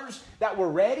others that were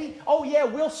ready? Oh yeah,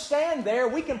 we'll stand there.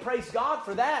 We can praise God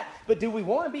for that. But do we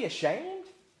want to be ashamed?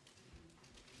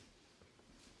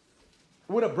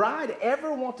 Would a bride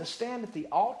ever want to stand at the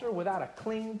altar without a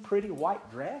clean, pretty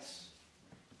white dress?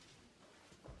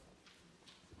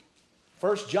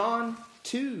 1 John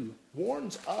 2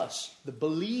 warns us, the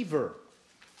believer.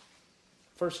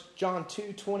 1 John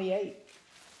 2:28.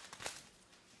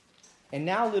 And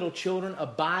now, little children,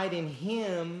 abide in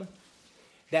Him,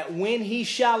 that when He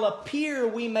shall appear,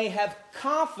 we may have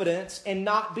confidence and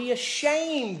not be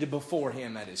ashamed before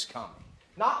Him at His coming.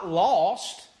 Not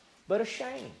lost, but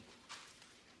ashamed.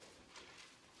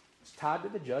 It's tied to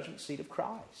the judgment seat of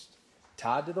Christ.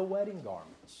 Tied to the wedding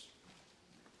garments.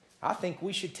 I think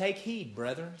we should take heed,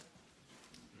 brethren.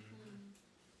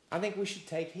 I think we should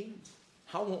take heed.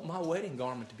 I want my wedding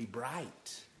garment to be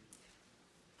bright.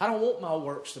 I don't want my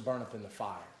works to burn up in the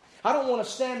fire. I don't want to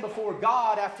stand before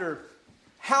God after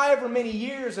however many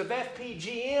years of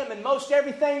FPGM and most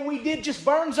everything we did just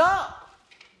burns up.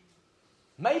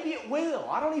 Maybe it will.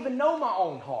 I don't even know my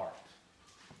own heart.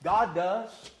 God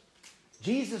does.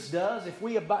 Jesus does. If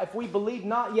we believe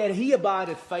not, yet He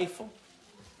abideth faithful.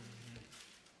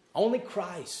 Only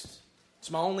Christ.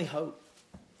 It's my only hope.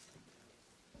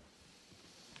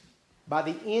 By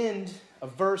the end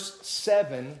of verse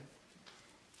 7,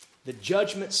 the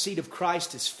judgment seat of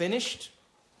Christ is finished.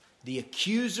 The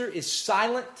accuser is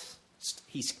silent.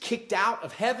 He's kicked out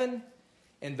of heaven.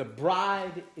 And the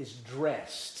bride is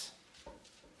dressed.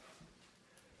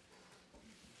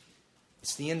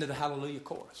 It's the end of the Hallelujah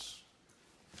chorus.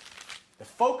 The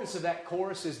focus of that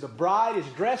chorus is the bride is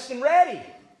dressed and ready.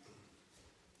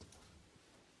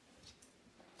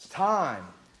 It's time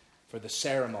for the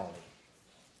ceremony.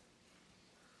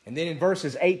 And then in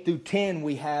verses 8 through 10,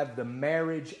 we have the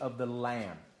marriage of the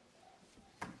Lamb.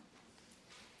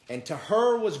 And to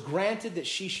her was granted that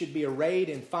she should be arrayed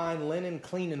in fine linen,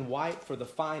 clean and white, for the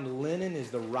fine linen is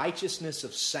the righteousness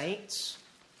of saints.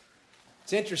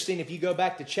 It's interesting, if you go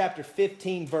back to chapter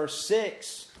 15, verse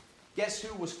 6, guess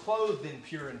who was clothed in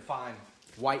pure and fine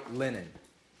white linen?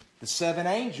 The 7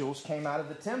 angels came out of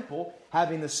the temple,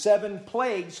 having the 7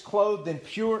 plagues clothed in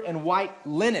pure and white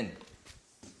linen.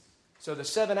 So the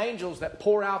 7 angels that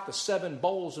pour out the 7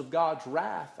 bowls of God's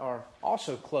wrath are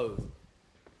also clothed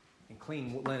in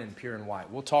clean linen, pure and white.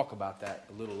 We'll talk about that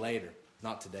a little later.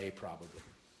 Not today, probably.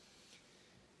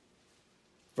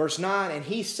 Verse 9, and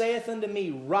He saith unto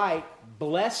me, Write,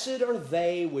 blessed are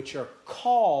they which are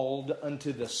called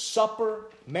unto the supper,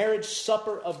 marriage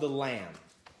supper of the Lamb.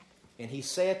 And He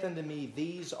saith unto me,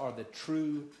 These are the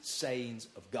true sayings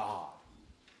of God.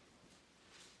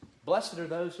 Blessed are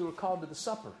those who are called to the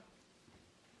supper.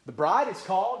 The bride is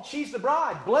called. She's the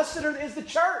bride. Blessed is the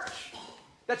church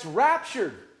that's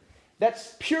raptured,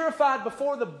 that's purified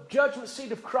before the judgment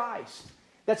seat of Christ,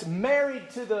 that's married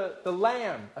to the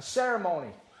Lamb, a ceremony,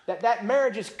 that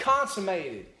marriage is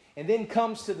consummated and then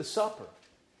comes to the supper.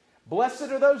 Blessed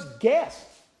are those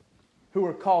guests who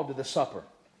are called to the supper.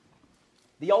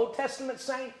 The Old Testament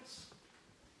saints,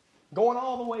 going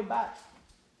all the way back,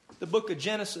 the book of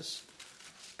Genesis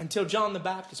until John the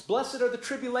Baptist. Blessed are the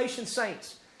tribulation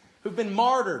saints who've been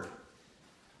martyred.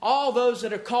 All those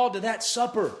that are called to that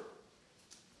supper.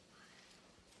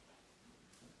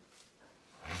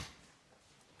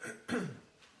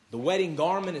 The wedding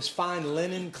garment is fine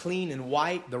linen, clean and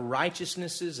white, the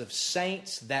righteousnesses of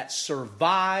saints that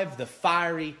survive the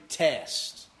fiery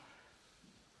test.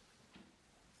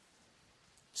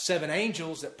 7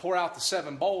 angels that pour out the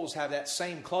 7 bowls have that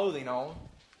same clothing on.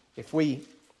 If we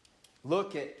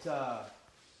look at a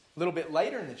little bit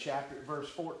later in the chapter, at verse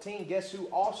 14, guess who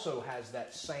also has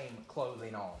that same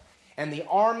clothing on? And the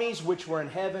armies which were in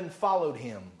heaven followed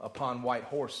Him upon white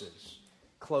horses,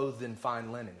 clothed in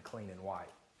fine linen, clean and white.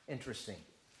 Interesting.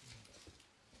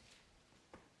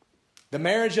 The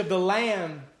marriage of the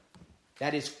Lamb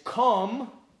that is come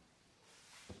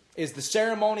is the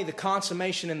ceremony, the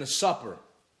consummation, and the supper.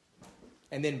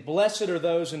 And then blessed are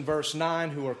those in verse 9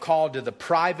 who are called to the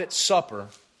private supper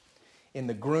in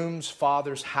the groom's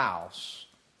father's house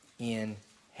in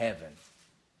heaven.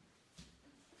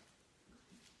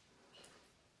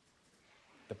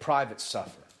 The private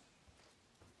supper.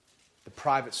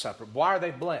 private supper. Why are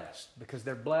they blessed? Because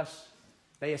they're blessed.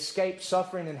 They escape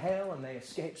suffering in hell and they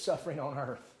escape suffering on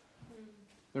earth.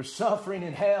 There's suffering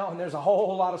in hell and there's a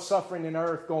whole lot of suffering in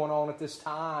earth going on at this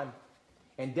time.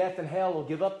 And death and hell will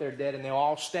give up their dead and they'll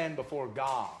all stand before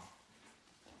God.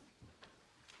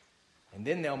 And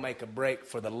then they'll make a break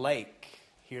for the lake.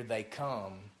 Here they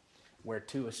come, where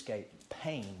to escape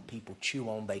pain, people chew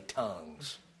on their tongues.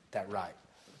 Is that right?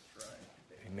 That's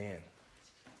right. Amen.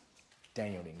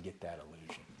 Daniel didn't get that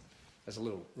illusion. That's a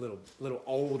little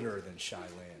older than Shiloh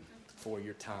for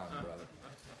your time, brother.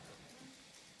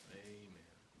 Amen.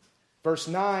 Verse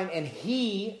 9, and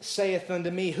he saith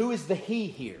unto me, who is the he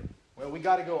here? Well, we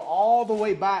got to go all the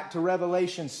way back to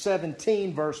Revelation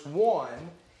 17, verse 1.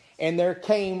 And there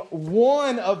came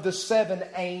one of the 7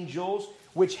 angels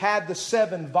which had the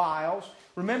 7 vials.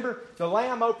 Remember, the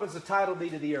Lamb opens the title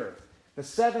deed of the earth. The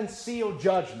 7 seal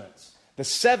judgments. The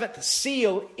 7th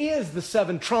seal is the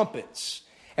 7 trumpets.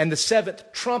 And the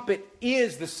 7th trumpet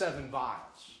is the 7 vials.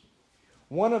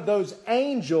 One of those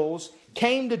angels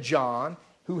came to John,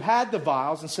 who had the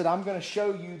vials, and said, I'm going to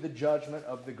show you the judgment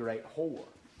of the great whore.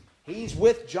 He's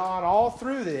with John all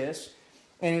through this.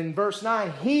 And in verse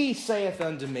 9, he saith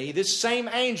unto me, this same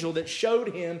angel that showed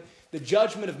him the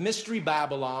judgment of Mystery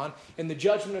Babylon and the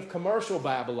judgment of commercial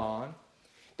Babylon,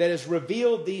 that has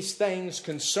revealed these things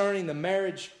concerning the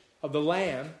marriage of the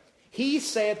Lamb, he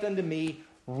saith unto me,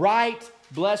 write,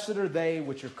 blessed are they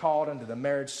which are called unto the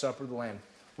marriage supper of the Lamb.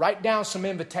 Write down some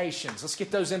invitations. Let's get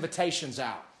those invitations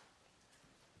out.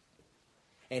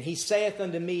 And he saith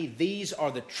unto me, these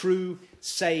are the true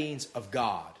sayings of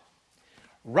God.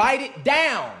 Write it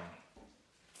down,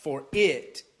 for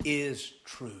it is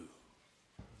true.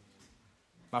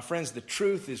 My friends, the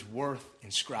truth is worth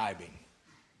inscribing.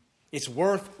 It's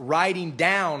worth writing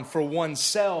down for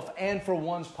oneself and for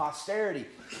one's posterity.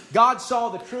 God saw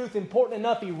the truth important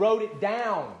enough, He wrote it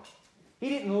down. He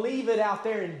didn't leave it out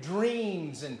there in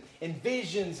dreams and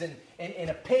visions and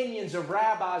opinions of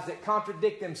rabbis that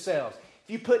contradict themselves. If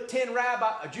you put 10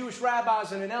 Jewish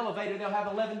rabbis in an elevator, they'll have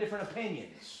 11 different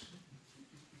opinions.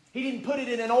 He didn't put it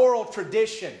in an oral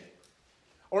tradition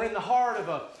or in the heart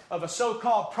of a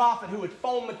so-called prophet who would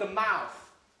foam at the mouth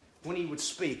when he would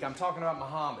speak. I'm talking about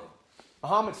Muhammad.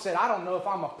 Muhammad said, I don't know if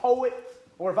I'm a poet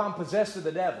or if I'm possessed of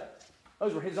the devil.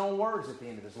 Those were his own words at the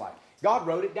end of his life. God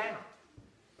wrote it down.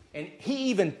 And He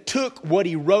even took what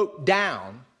He wrote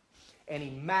down and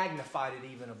He magnified it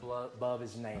even above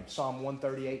His name. Psalm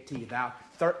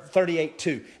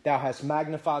 138:2, thou hast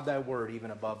magnified thy word even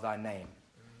above thy name.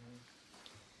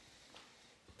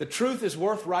 The truth is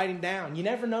worth writing down. You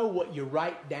never know what you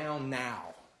write down now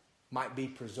might be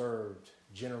preserved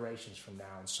generations from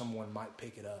now, and someone might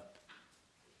pick it up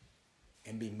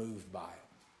and be moved by it.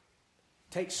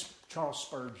 Take Charles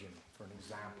Spurgeon for an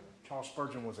example. Charles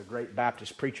Spurgeon was a great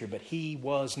Baptist preacher, but he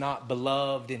was not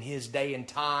beloved in his day and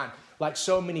time like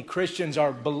so many Christians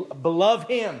are beloved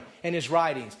him and his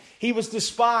writings. He was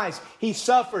despised. He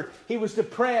suffered. He was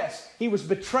depressed. He was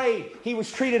betrayed. He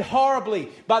was treated horribly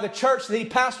by the church that he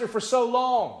pastored for so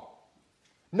long.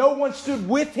 No one stood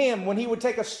with him when he would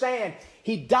take a stand.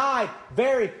 He died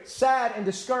very sad and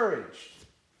discouraged.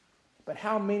 But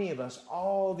how many of us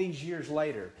all these years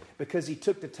later, because he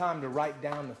took the time to write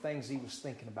down the things he was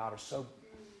thinking about, are so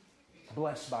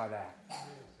blessed by that?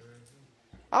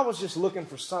 I was just looking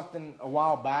for something a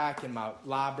while back in my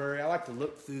library. I like to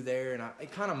look through there, and I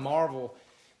kind of marvel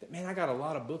that, man, I got a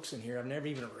lot of books in here I've never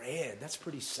even read. That's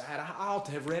pretty sad. I ought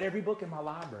to have read every book in my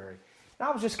library. And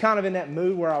I was just kind of in that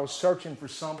mood where I was searching for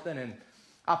something, and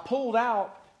I pulled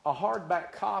out a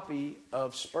hardback copy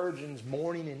of Spurgeon's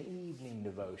morning and evening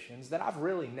devotions that I've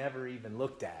really never even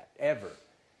looked at, ever.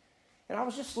 And I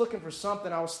was just looking for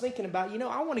something. I was thinking about,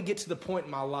 I want to get to the point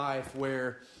in my life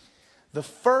where the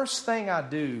first thing I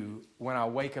do when I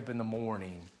wake up in the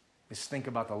morning is think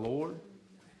about the Lord.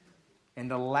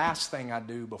 And the last thing I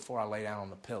do before I lay down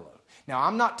on the pillow. Now,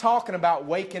 I'm not talking about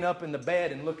waking up in the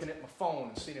bed and looking at my phone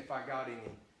and seeing if I got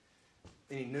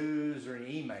any news or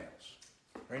any emails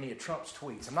or any of Trump's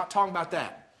tweets. I'm not talking about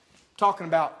that. I'm talking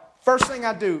about first thing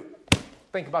I do,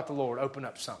 think about the Lord, open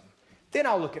up something. Then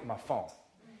I'll look at my phone.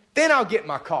 Then I'll get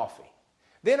my coffee.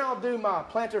 Then I'll do my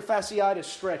plantar fasciitis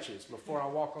stretches before I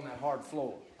walk on that hard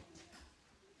floor.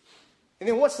 And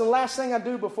then what's the last thing I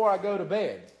do before I go to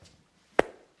bed?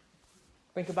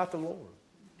 Think about the Lord.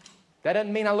 That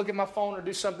doesn't mean I look at my phone or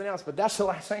do something else, but that's the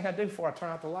last thing I do before I turn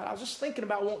out the light. I was just thinking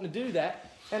about wanting to do that,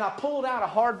 and I pulled out a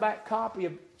hardback copy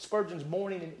of Spurgeon's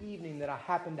Morning and Evening that I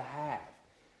happened to have.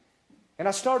 And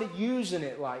I started using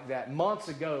it like that months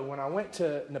ago. When I went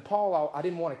to Nepal, I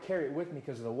didn't want to carry it with me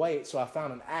because of the weight, so I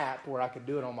found an app where I could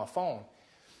do it on my phone.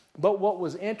 But what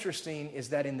was interesting is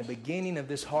that in the beginning of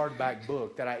this hardback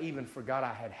book that I even forgot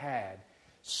I had,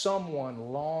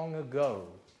 someone long ago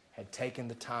had taken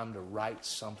the time to write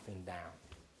something down.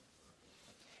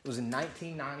 It was in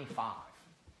 1995.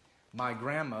 My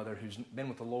grandmother, who's been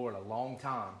with the Lord a long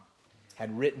time,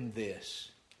 had written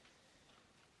this: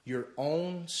 your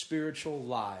own spiritual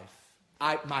life,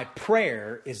 my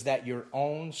prayer is that your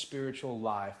own spiritual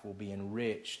life will be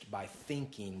enriched by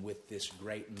thinking with this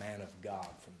great man of God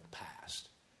from the past.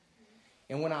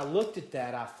 And when I looked at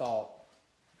that, I thought,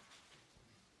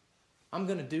 I'm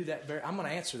going to do that. I'm going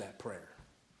to answer that prayer.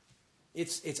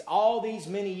 It's all these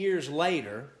many years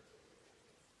later,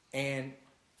 and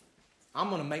I'm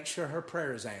going to make sure her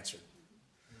prayer is answered.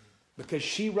 Because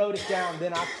she wrote it down,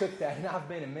 then I took that, and I've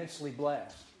been immensely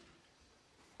blessed.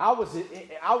 I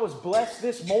was blessed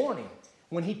this morning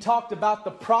when he talked about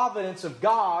the providence of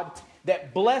God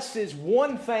that blesses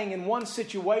one thing in one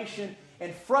situation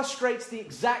and frustrates the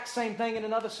exact same thing in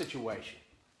another situation.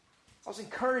 I was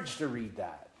encouraged to read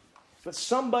that. But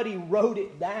somebody wrote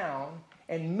it down,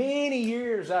 and many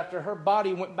years after her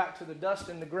body went back to the dust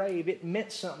in the grave, it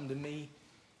meant something to me,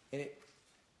 and it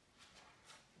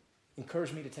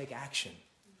encouraged me to take action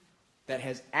that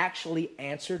has actually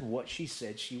answered what she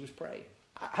said she was praying.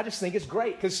 I just think it's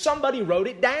great because somebody wrote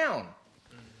it down.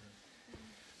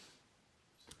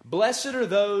 Blessed are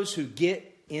those who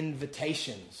get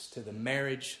invitations to the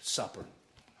marriage supper.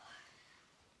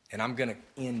 And I'm going to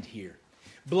end here.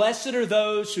 Blessed are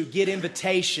those who get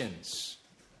invitations.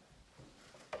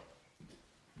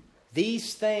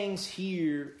 These things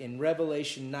here in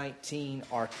Revelation 19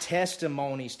 are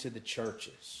testimonies to the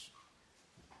churches.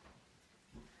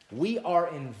 We are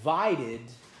invited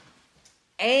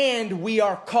and we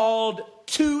are called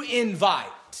to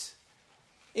invite.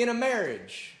 In a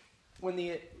marriage, when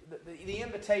the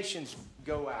invitations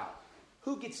go out,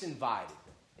 who gets invited?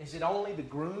 Is it only the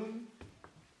groom's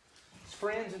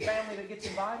friends and family that gets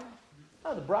invited?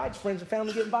 No, the bride's friends and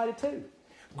family get invited too.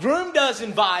 Groom does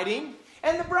inviting,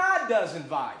 and the bride does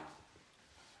invite.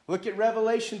 Look at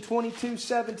Revelation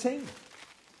 22:17.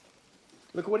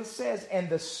 Look at what it says. And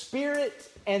the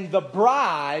Spirit and the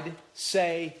bride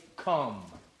say, come.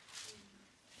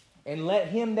 And let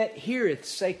him that heareth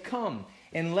say, come.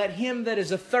 And let him that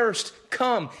is athirst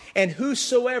come. And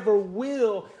whosoever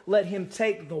will, let him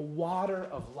take the water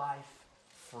of life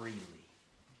freely.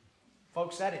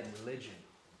 Folks, that ain't religion.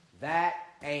 That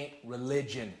ain't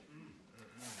religion.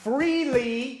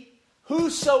 Freely,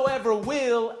 whosoever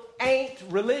will, ain't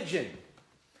religion.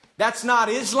 That's not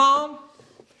Islam.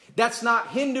 That's not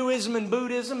Hinduism and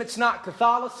Buddhism. It's not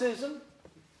Catholicism.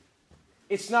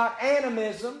 It's not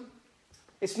animism.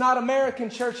 It's not American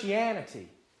churchianity.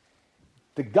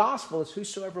 The gospel is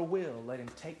whosoever will, let him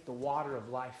take the water of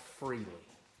life freely.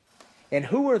 And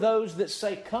who are those that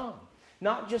say come?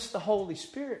 Not just the Holy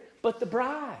Spirit, but the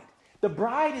bride. The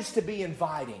bride is to be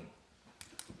inviting.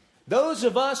 Those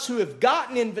of us who have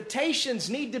gotten invitations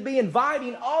need to be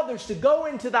inviting others to go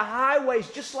into the highways,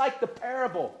 just like the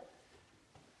parable.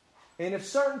 And if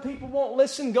certain people won't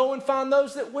listen, go and find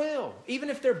those that will, even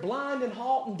if they're blind and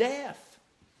halt and deaf.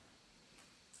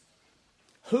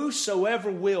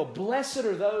 Whosoever will, blessed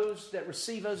are those that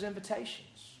receive those invitations.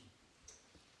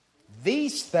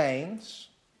 These things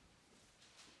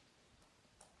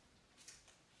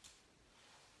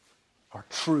are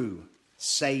true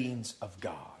sayings of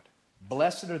God.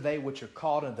 Blessed are they which are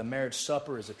called unto the marriage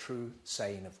supper is a true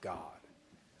saying of God.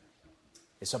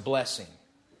 It's a blessing.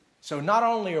 So not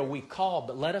only are we called,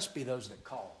 but let us be those that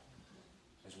call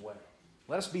as well.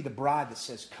 Let us be the bride that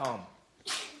says, come.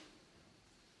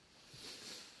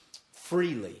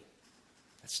 Freely.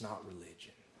 That's not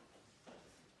religion.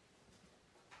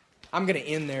 I'm going to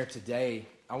end there today.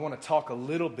 I want to talk a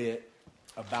little bit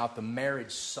about the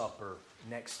marriage supper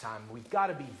next time. We've got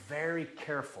to be very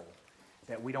careful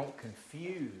that we don't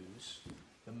confuse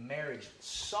the marriage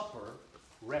supper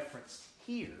referenced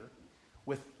here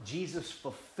with Jesus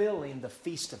fulfilling the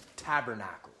Feast of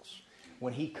Tabernacles.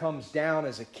 When he comes down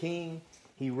as a king,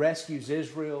 he rescues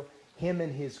Israel. Him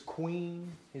and his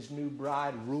queen, his new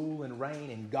bride, rule and reign,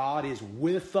 and God is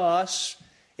with us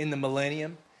in the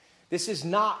millennium. This is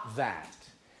not that.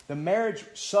 The marriage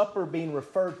supper being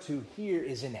referred to here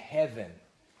is in heaven.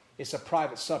 It's a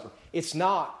private supper. It's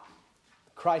not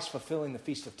Christ fulfilling the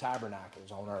Feast of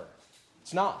Tabernacles on earth.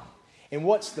 It's not. And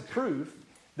what's the proof?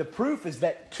 The proof is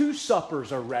that two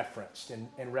suppers are referenced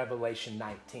in Revelation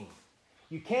 19.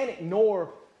 You can't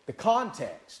ignore the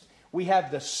context. We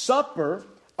have the supper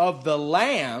of the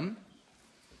Lamb.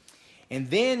 And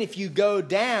then if you go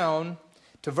down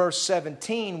to verse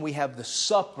 17, we have the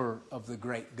supper of the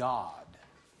great God.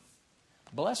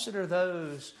 Blessed are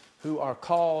those who are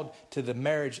called to the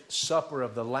marriage supper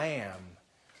of the Lamb,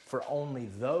 for only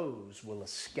those will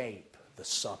escape the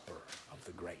supper of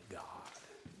the great God.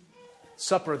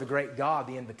 Supper of the great God,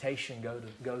 the invitation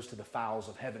goes to the fowls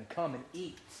of heaven. Come and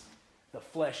eat the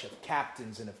flesh of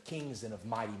captains and of kings and of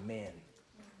mighty men.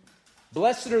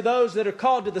 Blessed are those that are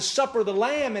called to the supper of the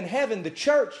Lamb in heaven, the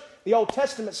church, the Old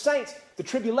Testament saints, the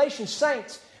tribulation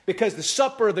saints, because the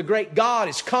supper of the great God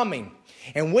is coming.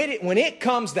 And when it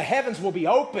comes, the heavens will be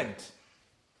opened.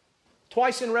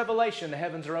 Twice in Revelation, the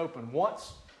heavens are open.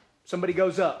 Once, somebody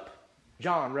goes up.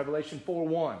 John, Revelation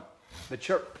 4:1. The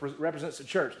church represents the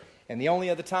church. And the only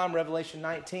other time, Revelation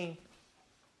 19,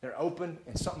 they're open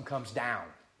and something comes down.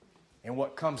 And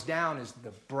what comes down is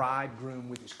the bridegroom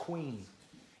with his queen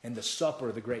and the supper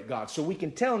of the great God. So we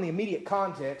can tell in the immediate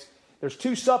context, there's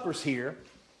two suppers here.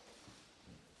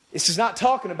 This is not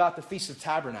talking about the Feast of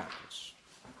Tabernacles.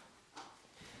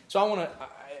 So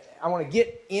I want to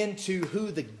get into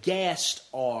who the guests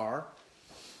are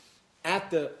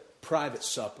at the private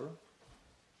supper.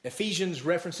 Ephesians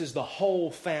references the whole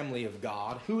family of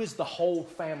God. Who is the whole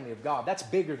family of God? That's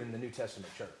bigger than the New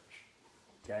Testament church.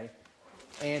 Okay?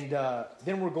 And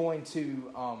then we're going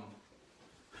to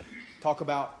talk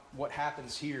about what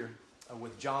happens here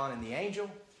with John and the angel.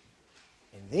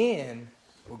 And then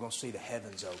we're going to see the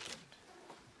heavens opened.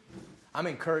 I'm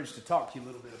encouraged to talk to you a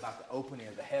little bit about the opening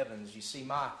of the heavens. You see,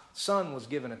 my son was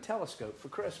given a telescope for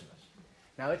Christmas.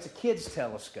 Now, it's a kid's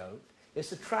telescope.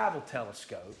 It's a travel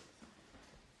telescope.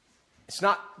 It's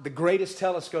not the greatest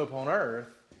telescope on earth,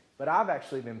 but I've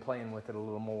actually been playing with it a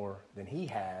little more than he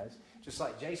has, just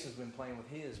like Jason's been playing with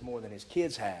his more than his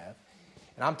kids have.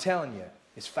 And I'm telling you,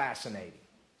 it's fascinating.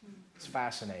 It's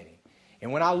fascinating.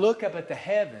 And when I look up at the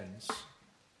heavens,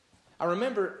 I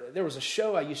remember there was a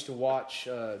show I used to watch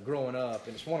growing up,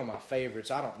 and it's one of my favorites.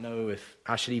 I don't know if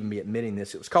I should even be admitting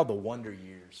this. It was called The Wonder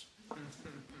Years.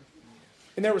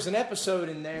 And there was an episode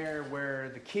in there where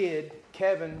the kid,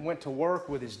 Kevin, went to work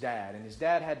with his dad. And his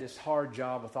dad had this hard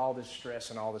job with all this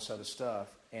stress and all this other stuff.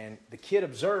 And the kid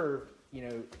observed,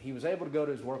 he was able to go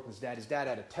to his work with his dad. His dad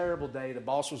had a terrible day. The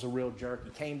boss was a real jerk.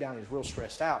 He came down, he was real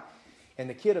stressed out. And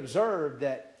the kid observed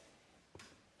that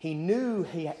he knew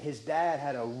his dad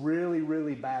had a really,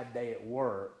 really bad day at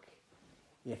work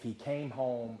if he came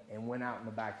home and went out in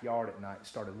the backyard at night and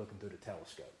started looking through the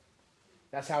telescope.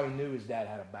 That's how he knew his dad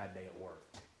had a bad day at work.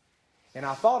 And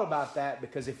I thought about that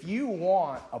because if you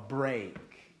want a break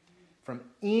from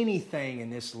anything in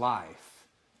this life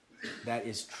that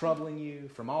is troubling you,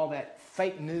 from all that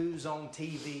fake news on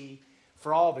TV,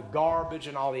 for all the garbage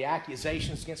and all the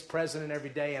accusations against the president every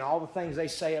day and all the things they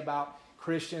say about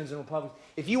Christians and Republicans,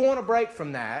 if you want a break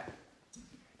from that,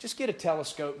 just get a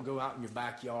telescope and go out in your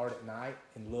backyard at night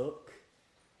and look.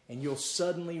 And you'll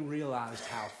suddenly realize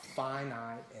how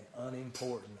finite and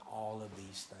unimportant all of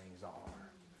these things are.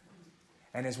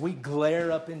 And as we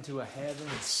glare up into a heaven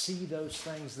and see those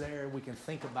things there, we can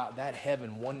think about that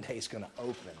heaven one day is going to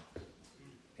open.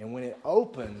 And when it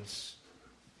opens,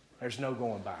 there's no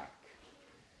going back.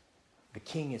 The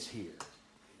King is here.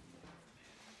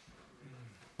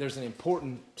 There's an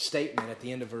important statement at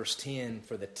the end of verse 10,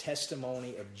 for the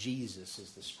testimony of Jesus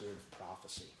is the spirit of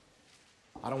prophecy.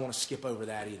 I don't want to skip over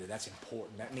that either. That's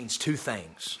important. That means two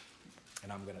things,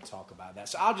 and I'm going to talk about that.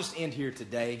 So I'll just end here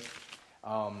today.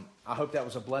 I hope that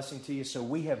was a blessing to you. So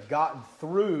we have gotten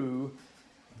through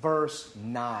verse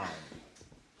 9.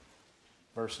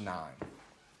 Verse 9.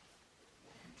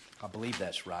 I believe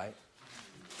that's right.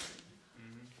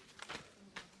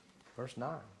 Verse 9.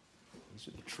 These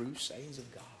are the true sayings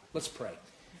of God. Let's pray.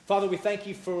 Father, we thank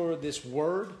you for this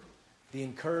word, the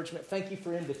encouragement. Thank you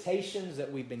for invitations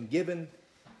that we've been given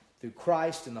through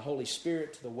Christ and the Holy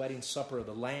Spirit to the wedding supper of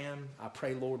the Lamb. I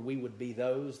pray, Lord, we would be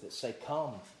those that say,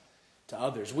 come to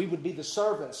others. We would be the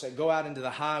servants that go out into the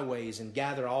highways and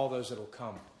gather all those that will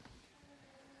come.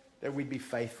 That we'd be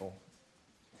faithful.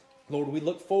 Lord, we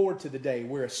look forward to the day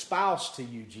we're espoused to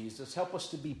you, Jesus. Help us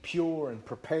to be pure and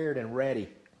prepared and ready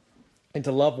and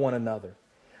to love one another.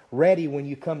 Ready when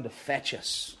you come to fetch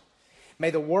us. May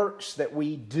the works that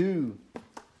we do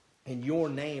in your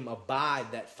name abide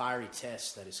that fiery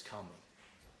test that is coming.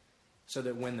 So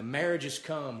that when the marriages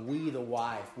come, we, the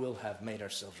wife, will have made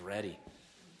ourselves ready.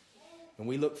 And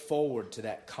we look forward to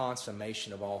that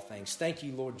consummation of all things. Thank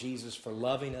you, Lord Jesus, for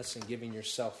loving us and giving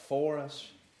yourself for us.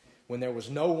 When there was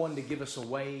no one to give us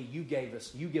away, you give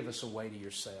us away to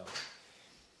yourself.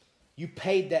 You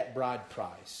paid that bride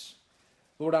price.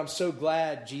 Lord, I'm so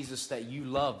glad, Jesus, that you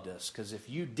loved us, because if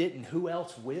you didn't, who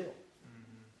else will?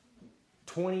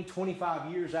 20,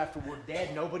 25 years after we're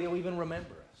dead, nobody will even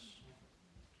remember us.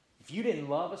 If you didn't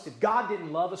love us, if God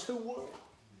didn't love us, who would?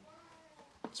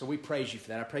 So we praise you for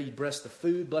that. I pray you bless the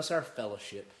food, bless our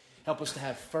fellowship. Help us to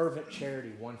have fervent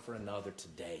charity one for another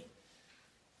today.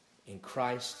 In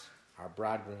Christ, our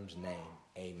bridegroom's name,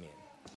 amen.